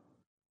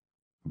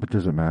 But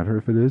does it matter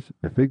if it is?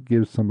 If it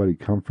gives somebody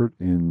comfort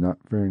in not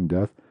fearing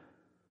death,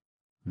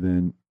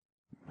 then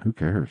who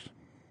cares?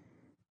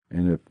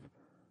 And if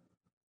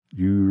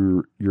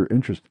your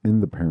interest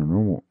in the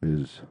paranormal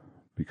is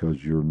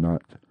because you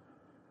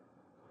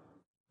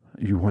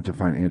want to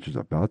find answers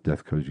about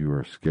death because you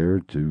are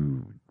scared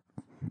to,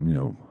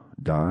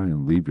 die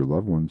and leave your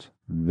loved ones,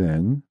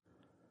 then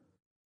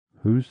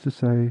who are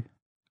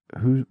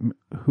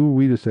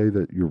we to say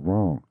that you're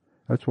wrong?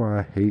 That's why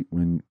I hate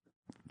to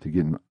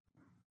get in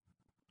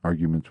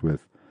arguments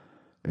with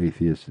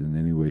atheists in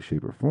any way,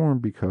 shape, or form,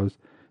 because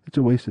it's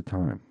a waste of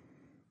time.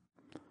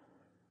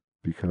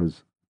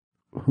 Because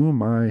who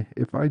am I,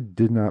 if I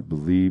did not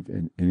believe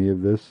in any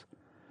of this,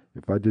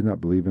 if I did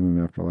not believe in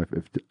an afterlife,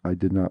 if I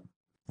did not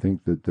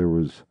think that there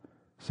was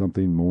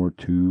something more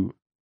to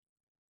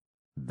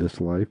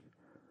this life,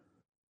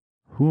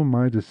 who am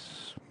I to,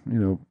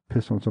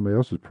 piss on somebody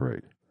else's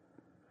parade?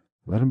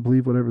 Let them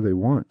believe whatever they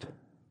want.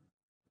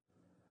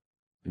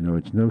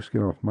 It's no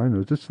skin off my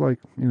nose. It's like,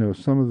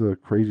 some of the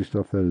crazy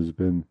stuff that has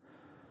been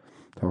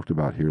talked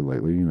about here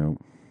lately,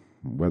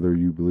 whether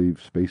you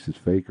believe space is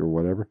fake or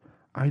whatever.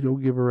 I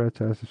don't give a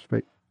rat's ass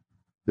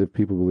if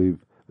people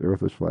believe the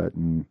earth is flat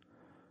and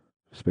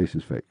space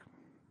is fake.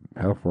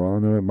 Hell, for all I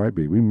know, it might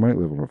be. We might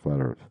live on a flat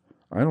earth.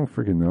 I don't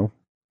freaking know.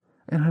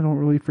 And I don't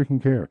really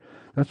freaking care.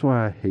 That's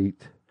why I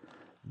hate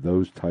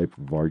those type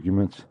of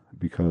arguments,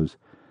 because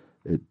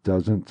it's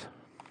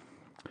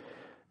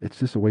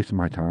just a waste of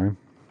my time.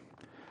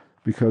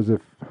 Because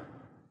if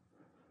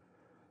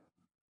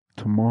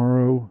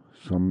tomorrow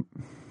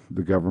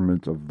the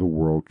government of the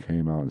world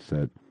came out and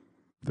said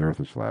the earth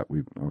is flat,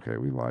 we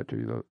lied to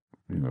you,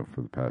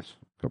 for the past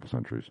couple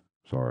centuries.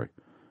 Sorry.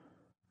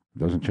 It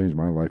doesn't change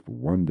my life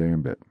one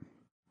damn bit.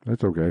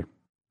 That's okay.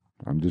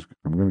 I'm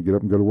going to get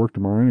up and go to work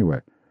tomorrow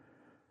anyway.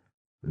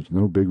 There's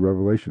no big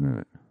revelation in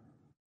it.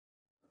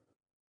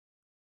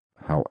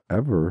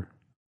 However,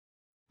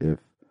 if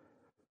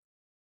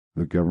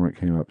the government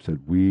came up and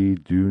said, we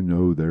do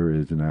know there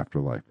is an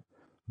afterlife.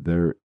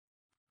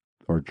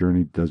 Our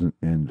journey doesn't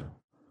end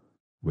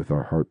with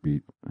our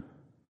heartbeat,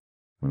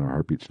 when our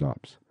heartbeat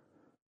stops.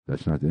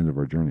 That's not the end of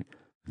our journey.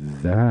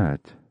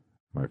 That,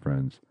 my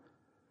friends,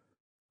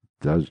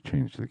 does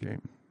change the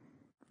game.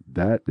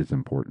 That is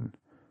important.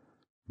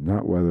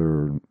 Not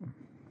whether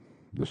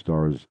the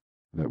stars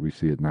that we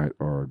see at night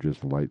are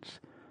just lights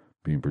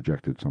being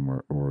projected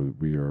somewhere, or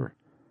we are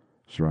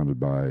surrounded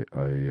by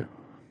a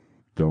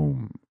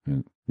dome.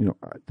 And,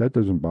 that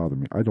doesn't bother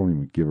me. I don't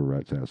even give a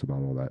rat's ass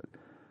about all that.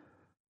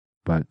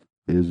 But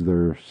is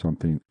there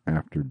something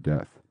after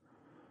death?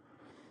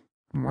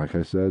 Like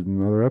I said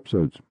in other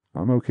episodes,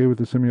 I'm okay with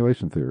the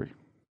simulation theory.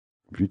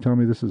 If you tell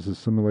me this is a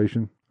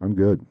simulation, I'm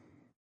good.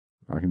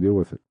 I can deal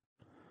with it.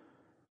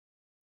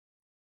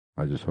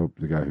 I just hope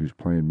the guy who's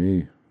playing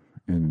me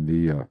in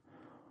the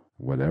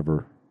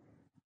whatever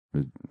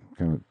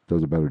kind of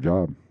does a better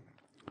job.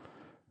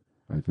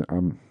 Of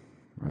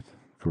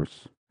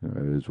course,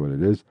 it is what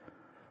it is.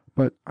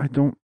 But I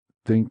don't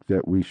think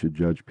that we should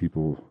judge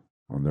people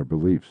on their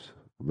beliefs.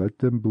 Let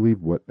them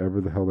believe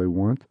whatever the hell they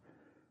want,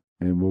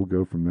 and we'll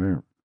go from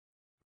there.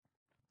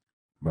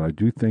 But I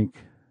do think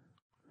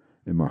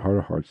in my heart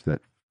of hearts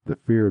that the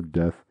fear of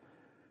death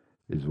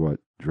is what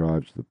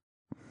drives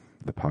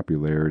the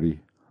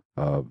popularity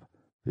of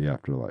the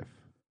afterlife,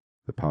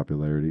 the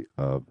popularity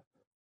of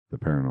the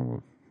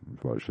paranormal,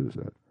 is what I should have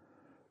said.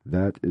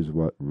 That is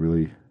what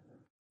really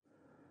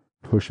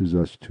pushes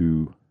us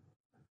to,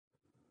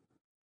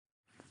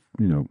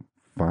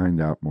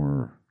 find out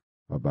more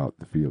about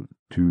the field,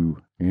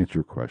 to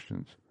answer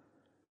questions,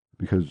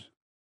 because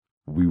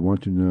we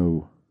want to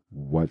know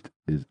what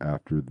is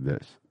after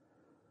this.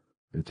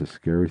 It's a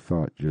scary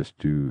thought just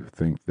to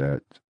think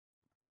that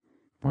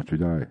once we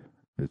die,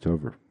 it's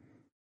over.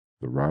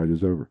 The ride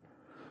is over.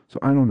 So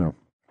I don't know.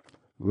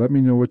 Let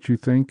me know what you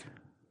think.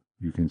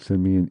 You can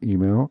send me an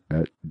email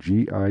at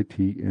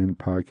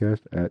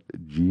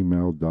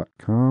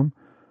gitnpodcast@gmail.com.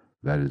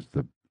 That is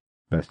the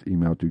best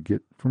email to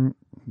get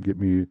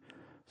me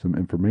some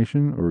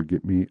information or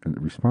get me a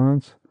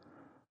response.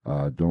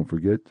 Don't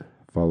forget,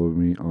 follow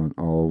me on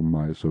all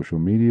my social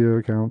media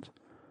accounts.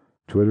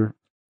 Twitter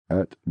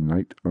at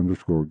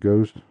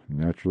night_ghost.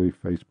 Naturally,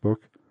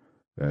 Facebook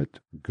at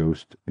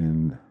Ghost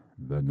in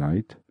the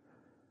Night.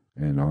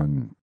 And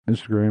on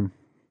Instagram,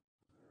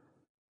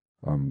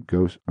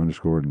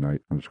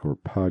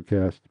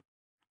 Ghost_Night_podcast.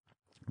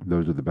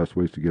 Those are the best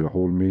ways to get a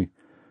hold of me.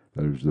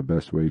 That is the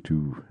best way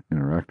to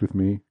interact with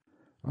me.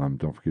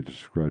 Don't forget to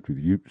subscribe to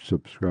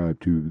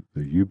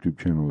the YouTube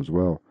channel as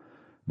well.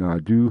 Now, I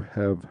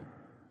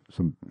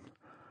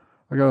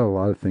got a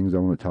lot of things I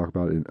want to talk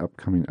about in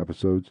upcoming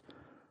episodes.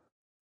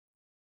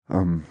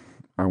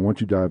 I want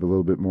to dive a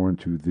little bit more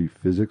into the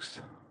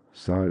physics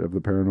side of the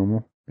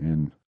paranormal.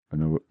 And I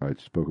know I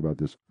spoke about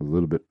this a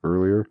little bit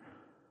earlier.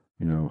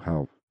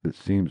 How it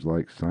seems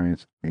like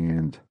science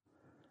and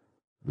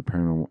the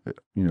paranormal,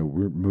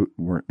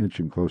 we're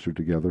inching closer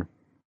together.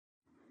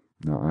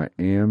 Now, I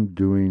am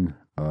doing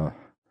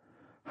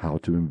how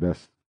to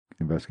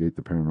investigate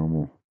the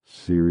paranormal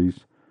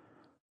series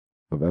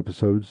of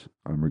episodes.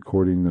 I'm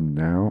recording them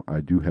now.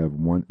 I do have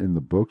one in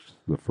the books,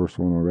 the first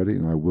one already,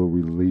 and I will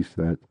release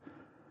that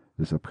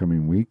this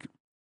upcoming week.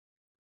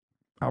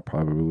 I'll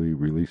probably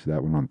release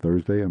that one on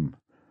Thursday,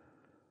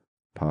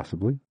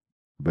 possibly.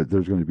 But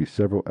there's going to be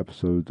several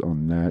episodes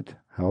on that,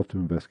 how to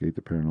investigate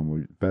the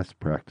paranormal, best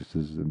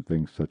practices and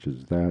things such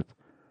as that.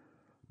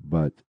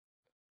 But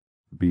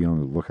be on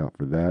the lookout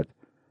for that.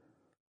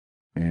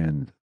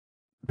 And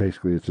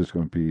basically, it's just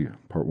going to be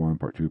part 1,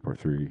 part 2, part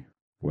 3,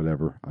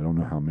 whatever. I don't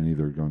know how many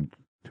there are going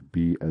to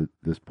be at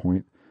this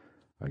point.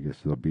 I guess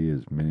there'll be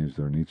as many as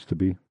there needs to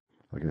be.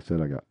 Like I said,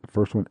 I got the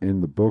first one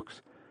in the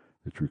books.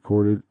 It's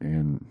recorded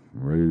and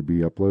ready to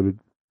be uploaded.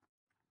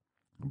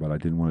 But I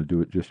didn't want to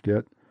do it just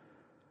yet.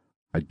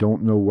 I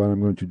don't know what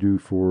I'm going to do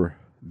for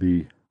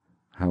the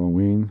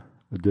Halloween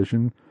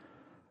edition,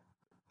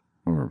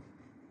 or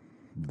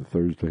the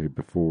Thursday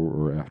before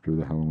or after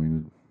the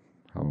Halloween.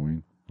 I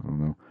don't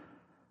know.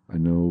 I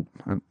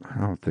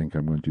don't think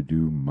I'm going to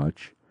do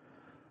much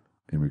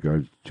in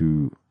regards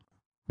to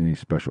any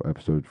special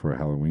episode for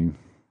Halloween.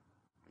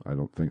 I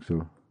don't think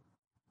so.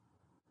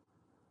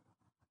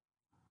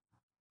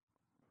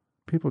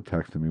 People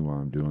texting me while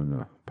I'm doing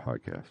the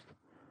podcast.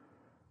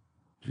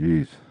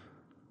 Jeez.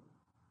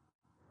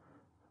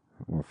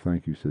 Well,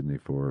 thank you, Sydney,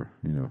 for,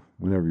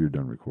 whenever you're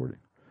done recording.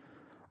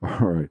 All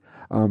right.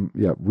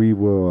 We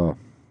will,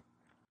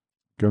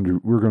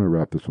 we're going to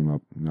wrap this one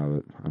up now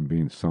that I'm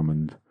being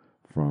summoned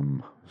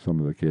from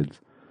some of the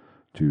kids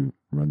to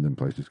run them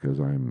places because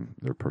I'm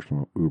their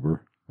personal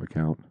Uber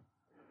account.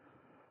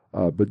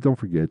 But don't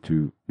forget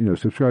to,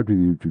 subscribe to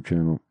the YouTube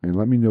channel and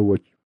let me know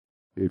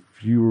if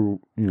you're,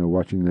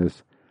 watching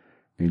this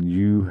and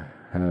you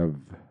have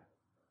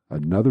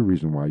another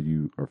reason why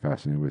you are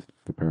fascinated with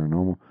the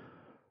paranormal.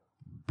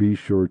 Be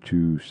sure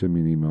to send me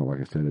an email, like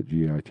I said, at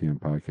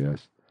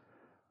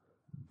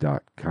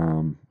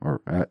gitnpodcast.com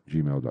or at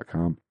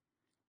gmail.com.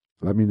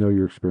 Let me know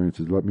your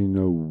experiences. Let me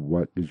know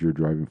what is your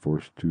driving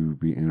force to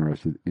be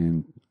interested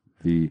in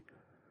the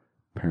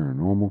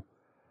paranormal.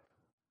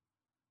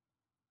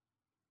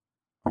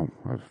 Oh,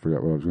 I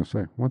forgot what I was going to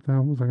say. What the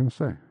hell was I going to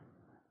say?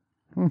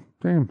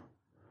 Damn.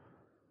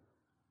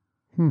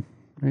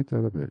 Ain't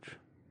that a bitch?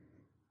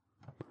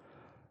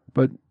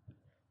 But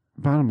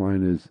bottom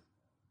line is,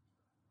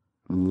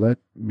 let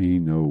me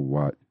know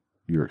what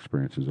your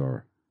experiences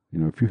are.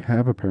 If you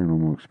have a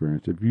paranormal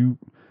experience, if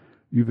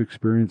you've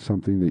experienced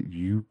something that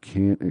you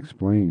can't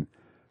explain,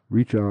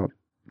 reach out,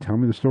 tell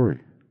me the story.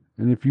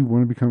 And if you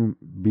want to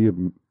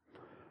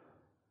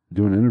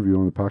do an interview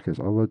on the podcast,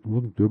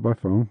 we'll do it by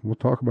phone. We'll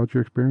talk about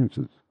your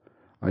experiences.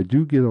 I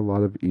do get a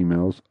lot of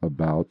emails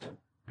about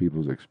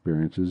people's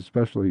experiences,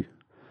 especially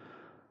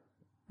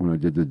when I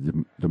did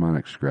the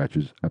demonic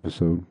scratches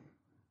episode.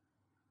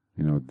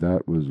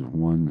 That was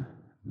one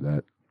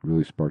that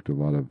really sparked a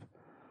lot of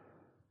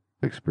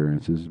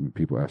experiences and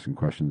people asking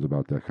questions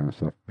about that kind of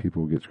stuff.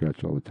 People get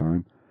scratched all the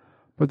time,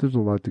 but there's a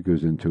lot that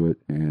goes into it,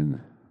 and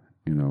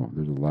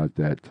there's a lot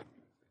that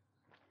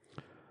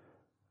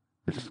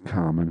it's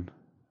common.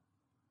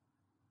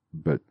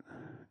 But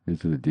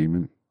is it a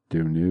demon?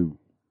 Do new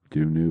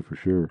for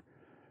sure.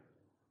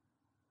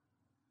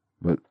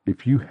 But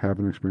if you have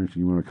an experience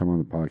and you want to come on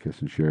the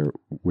podcast and share it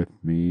with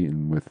me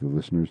and with the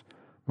listeners,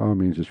 by all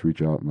means, just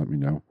reach out and let me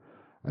know.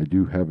 I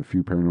do have a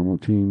few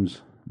paranormal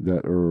teams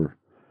that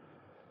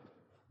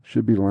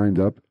should be lined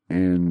up,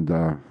 and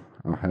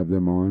I'll have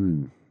them on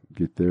and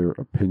get their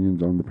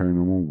opinions on the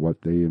paranormal,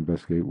 what they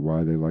investigate,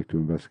 why they like to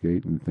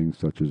investigate, and things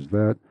such as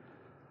that.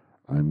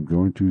 I'm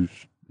going to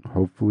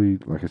hopefully,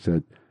 like I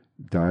said,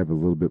 dive a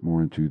little bit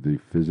more into the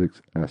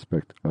physics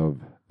aspect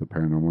of the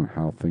paranormal and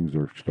how things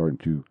are starting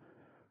to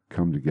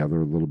come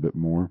together a little bit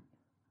more.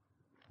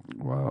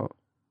 Well,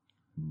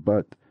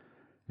 but,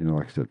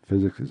 like I said,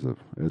 physics it's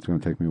going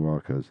to take me a while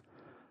because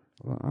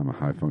I'm a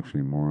high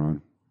functioning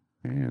moron,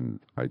 and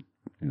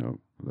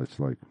that's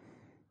like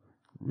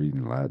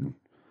reading Latin.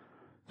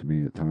 To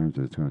me, at times,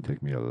 it's going to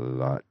take me a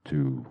lot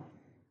to,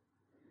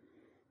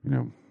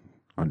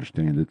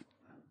 understand it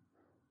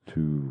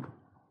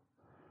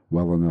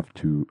well enough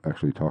to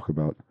actually talk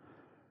about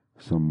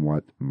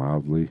somewhat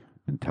mildly,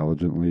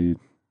 intelligently,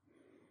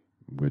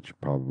 which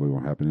probably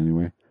won't happen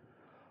anyway.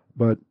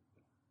 But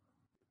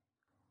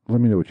let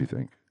me know what you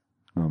think.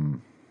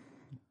 I'm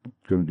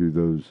going to do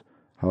those,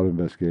 how to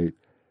investigate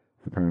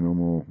the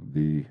paranormal,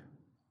 the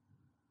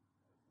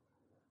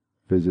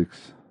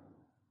physics,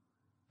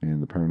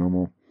 and the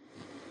paranormal.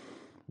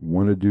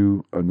 Want to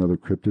do another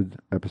cryptid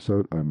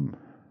episode.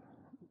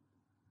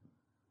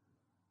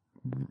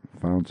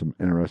 Found some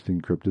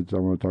interesting cryptids I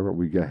want to talk about.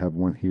 We have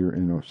one here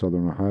in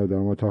southern Ohio that I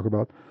want to talk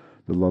about,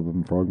 the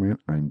Loveland Frogman.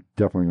 I'm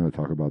definitely going to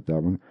talk about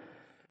that one.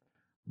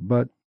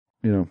 But,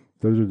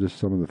 those are just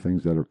some of the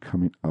things that are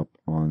coming up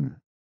on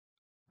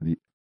the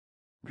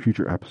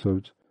future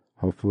episodes.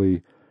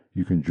 Hopefully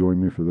you can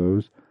join me for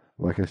those.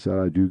 Like I said,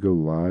 I do go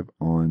live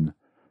on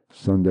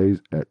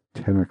Sundays at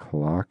 10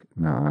 o'clock.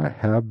 Now, I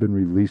have been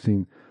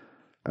releasing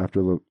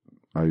after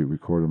I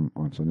record them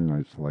on Sunday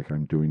nights like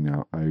I'm doing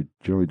now. I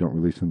generally don't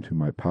release them to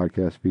my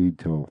podcast feed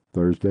till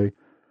Thursday.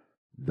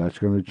 That's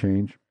going to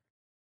change.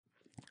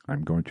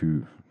 I'm going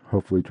to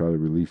hopefully try to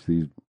release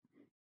these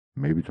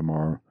maybe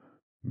tomorrow,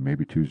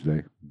 maybe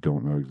Tuesday.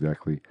 Don't know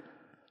exactly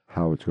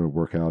how it's going to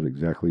work out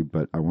exactly,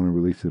 but I want to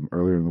release them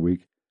earlier in the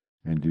week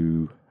and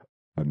do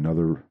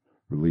another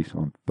release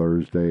on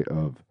Thursday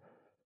of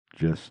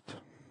just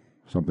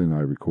something that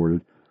I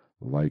recorded,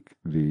 like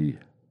the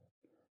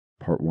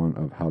part 1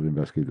 of How to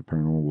Investigate the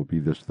Paranormal will be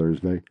this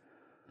Thursday.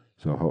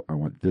 So I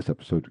want this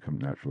episode to come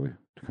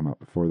out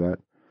before that.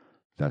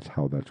 That's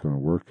how that's going to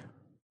work.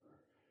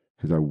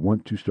 Because I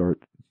want to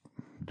start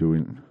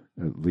doing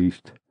at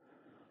least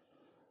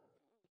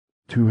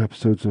 2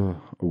 episodes a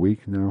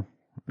week now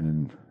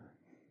and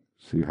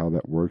see how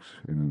that works.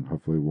 And then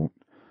hopefully it won't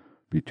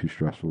be too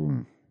stressful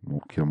and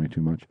won't kill me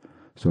too much.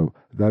 So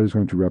that is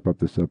going to wrap up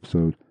this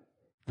episode.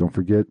 Don't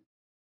forget,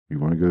 you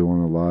want to go on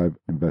a live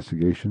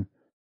investigation,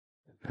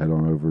 head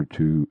on over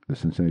to the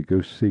Cincinnati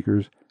Ghost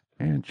Seekers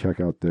and check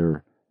out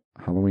their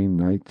Halloween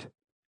night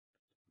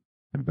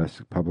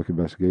public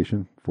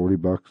investigation.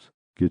 $40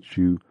 gets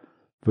you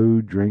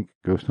food, drink,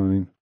 ghost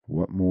hunting.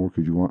 What more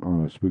could you want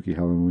on a spooky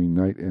Halloween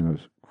night in a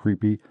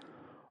creepy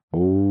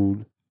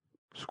old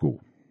school?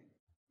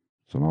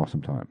 It's an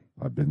awesome time.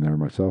 I've been there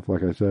myself,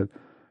 like I said.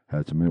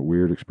 Had some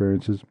weird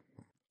experiences.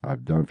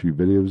 I've done a few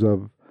videos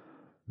of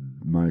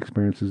my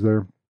experiences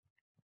there.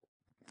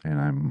 And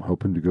I'm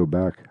hoping to go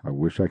back. I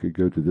wish I could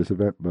go to this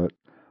event, but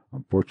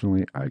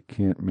unfortunately I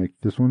can't make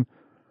this one.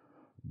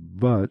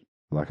 But,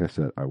 like I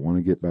said, I want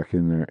to get back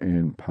in there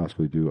and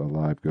possibly do a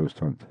live ghost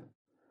hunt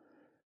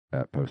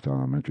at Post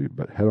Elementary.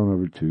 But head on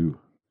over to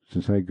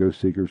Cincinnati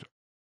Ghost Seekers,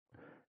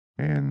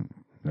 and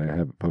they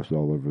have it posted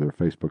all over their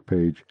Facebook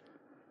page.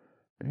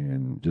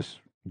 And just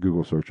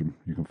Google search them.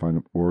 You can find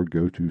them, or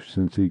go to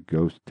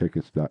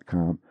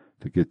cincyghosttickets.com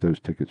to get those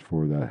tickets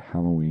for that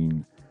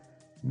Halloween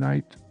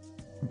night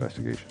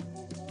investigation.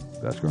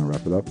 That's going to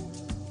wrap it up.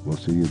 We'll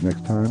see you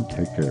next time.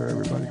 Take care,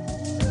 everybody.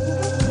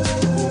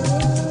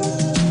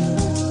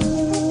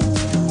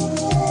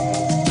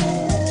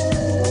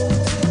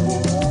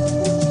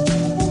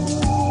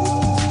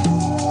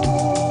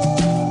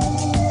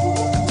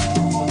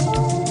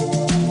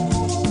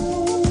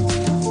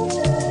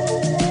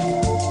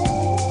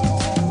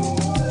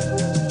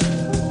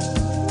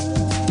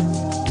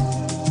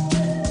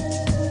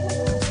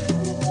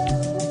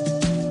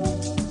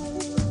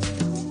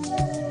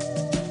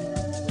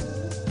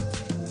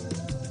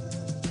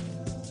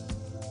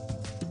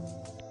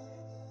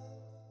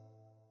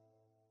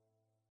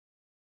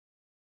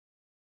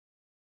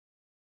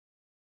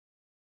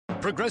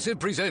 Progressive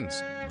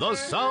presents The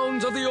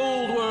Sounds of the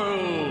Old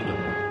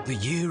World. The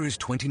year is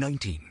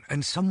 2019,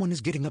 and someone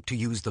is getting up to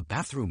use the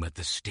bathroom at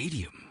the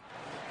stadium.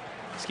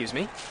 Excuse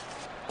me?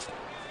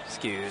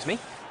 Excuse me?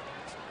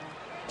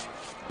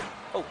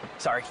 Oh,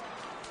 sorry.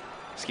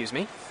 Excuse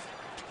me?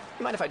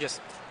 You mind if I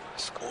just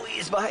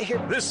squeeze by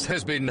here? This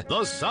has been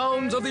The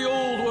Sounds of the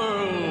Old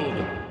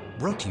World.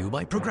 Brought to you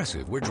by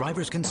Progressive, where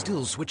drivers can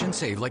still switch and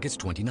save like it's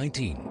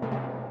 2019.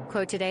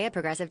 Quote today at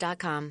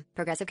Progressive.com.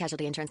 Progressive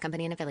Casualty Insurance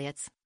Company and Affiliates.